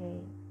born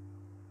again.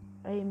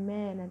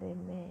 Amen and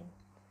amen.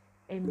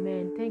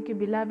 Amen. Thank you,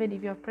 beloved.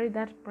 If you have prayed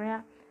that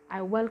prayer,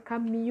 I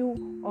welcome you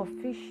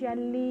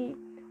officially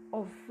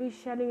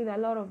with a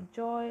lot of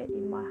joy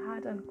in my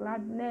heart and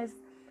gladness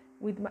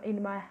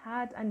in my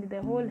heart, and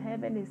the whole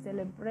heaven is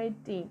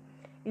celebrating,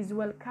 is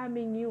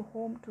welcoming you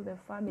home to the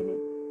family.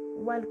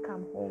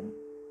 Welcome home.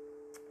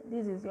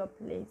 This is your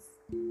place.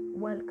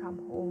 Welcome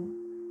home.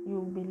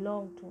 You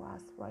belong to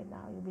us right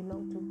now. You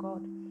belong to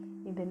God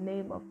in the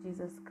name of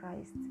Jesus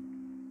Christ.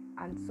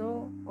 And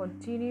so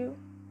continue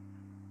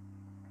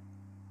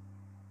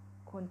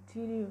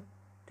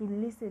to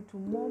listen to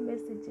more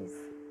messages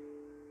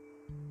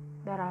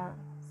that are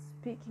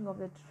speaking of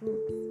the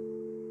truth.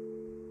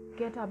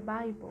 Get a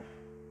Bible,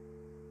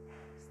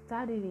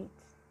 study it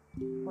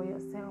for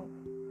yourself,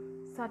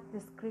 search the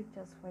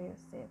scriptures for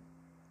yourself,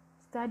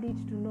 study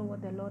it to know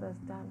what the Lord has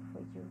done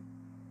for you.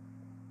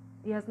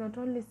 He has not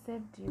only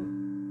saved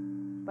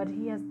you, but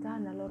he has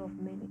done a lot of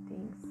many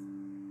things,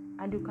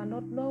 and you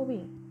cannot know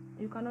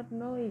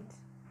it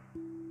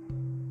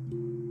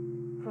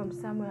from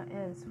somewhere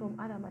else, from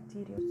other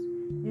materials.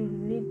 You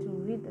need to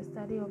read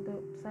study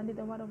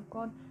the Word of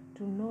God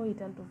to know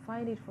it and to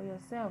find it for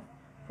yourself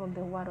from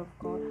the Word of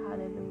God.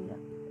 Hallelujah.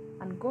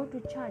 And go to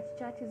church.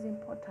 Church is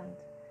important.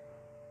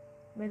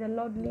 May the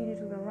Lord lead you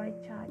to the right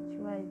church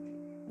where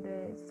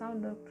the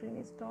sound doctrine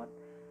is taught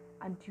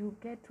and you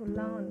get to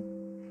learn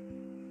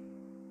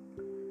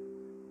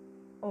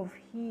of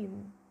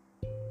Him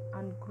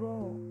and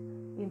grow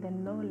in the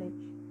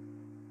knowledge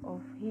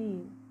of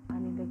Him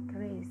and in the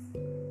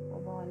grace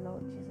of our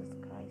Lord Jesus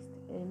Christ.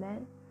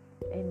 Amen.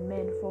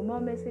 Amen. For more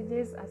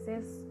messages,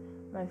 access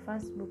my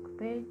Facebook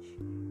page,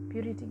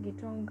 Purity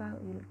Gitonga.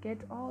 You'll get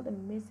all the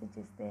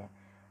messages there,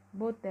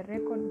 both the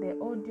record, the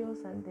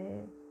audios, and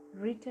the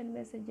written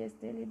messages,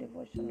 daily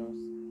devotionals.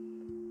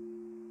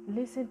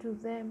 Listen to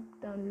them,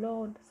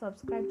 download,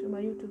 subscribe to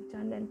my YouTube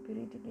channel,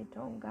 Purity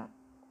Gitonga.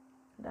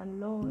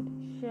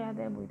 Download, share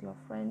them with your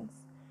friends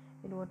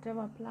in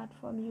whatever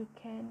platform you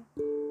can,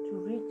 to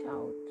reach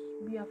out,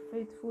 be a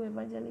faithful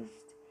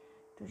evangelist,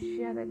 to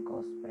share the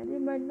gospel. You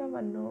might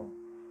never know.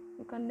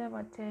 You can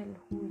never tell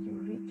who you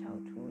reach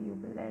out, who you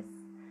bless,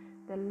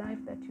 the life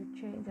that you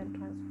change and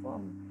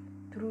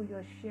transform through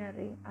your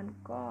sharing. And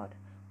God,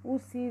 who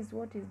sees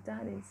what is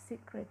done in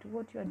secret,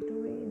 what you are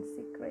doing in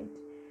secret,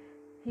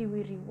 He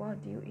will reward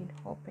you in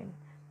open.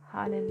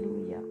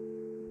 Hallelujah.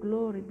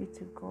 Glory be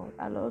to God.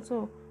 I'll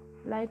also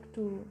like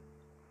to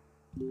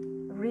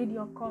read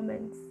your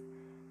comments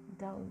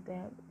down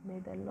there. May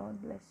the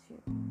Lord bless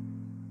you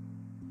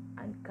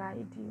and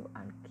guide you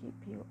and keep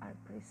you and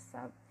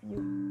preserve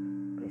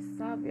you.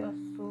 Preserve your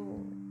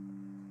soul.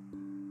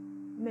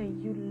 May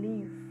you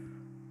live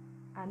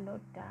and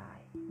not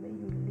die. May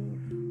you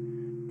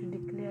live to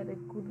declare the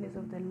goodness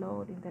of the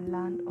Lord in the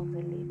land of the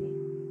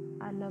living.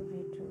 I love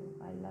you too.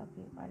 I love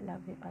you. I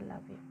love you. I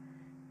love you.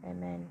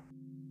 Amen.